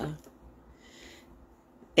 yeah.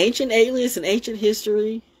 Ancient aliens and ancient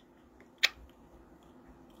history,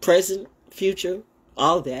 present, future,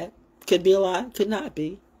 all that. Could be a lie, could not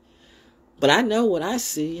be. But I know what I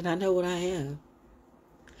see and I know what I am.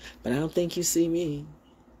 But I don't think you see me.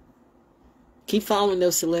 Keep following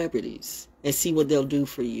those celebrities and see what they'll do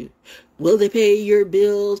for you. Will they pay your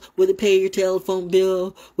bills? Will they pay your telephone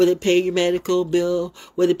bill? Will they pay your medical bill?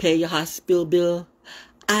 Will they pay your hospital bill?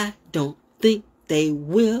 I don't think they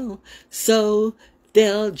will. So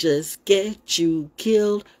they'll just get you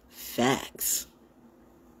killed. Facts.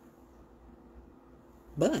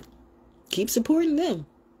 But keep supporting them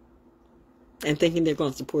and thinking they're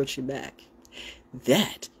going to support you back.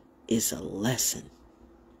 That is a lesson.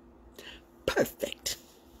 Perfect.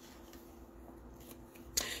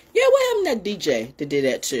 Yeah, what happened to that DJ that did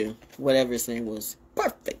that too? Whatever his name was.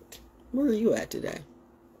 Perfect. Where are you at today?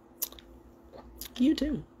 You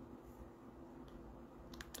too.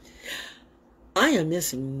 I am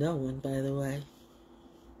missing no one, by the way.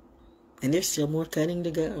 And there's still more cutting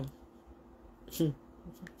to go.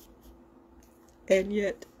 And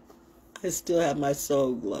yet, I still have my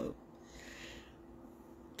soul glow.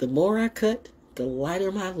 The more I cut, the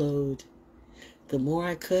lighter my load. The more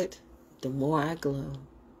I cut, the more I glow.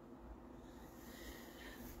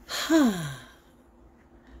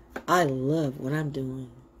 I love what I'm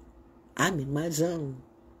doing. I'm in my zone.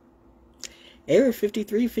 Area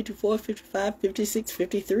 53, 54, 55, 56,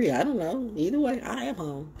 53. I don't know. Either way, I am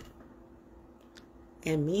home.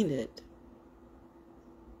 And mean it.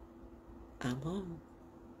 I'm home.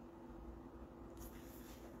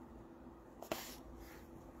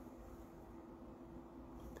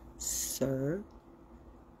 Sir.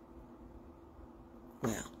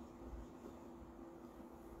 Well,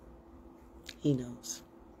 he knows.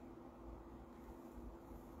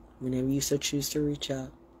 Whenever you so choose to reach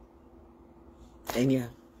out. And yeah.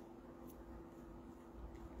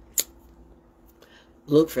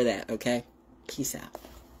 Look for that, okay? Peace out.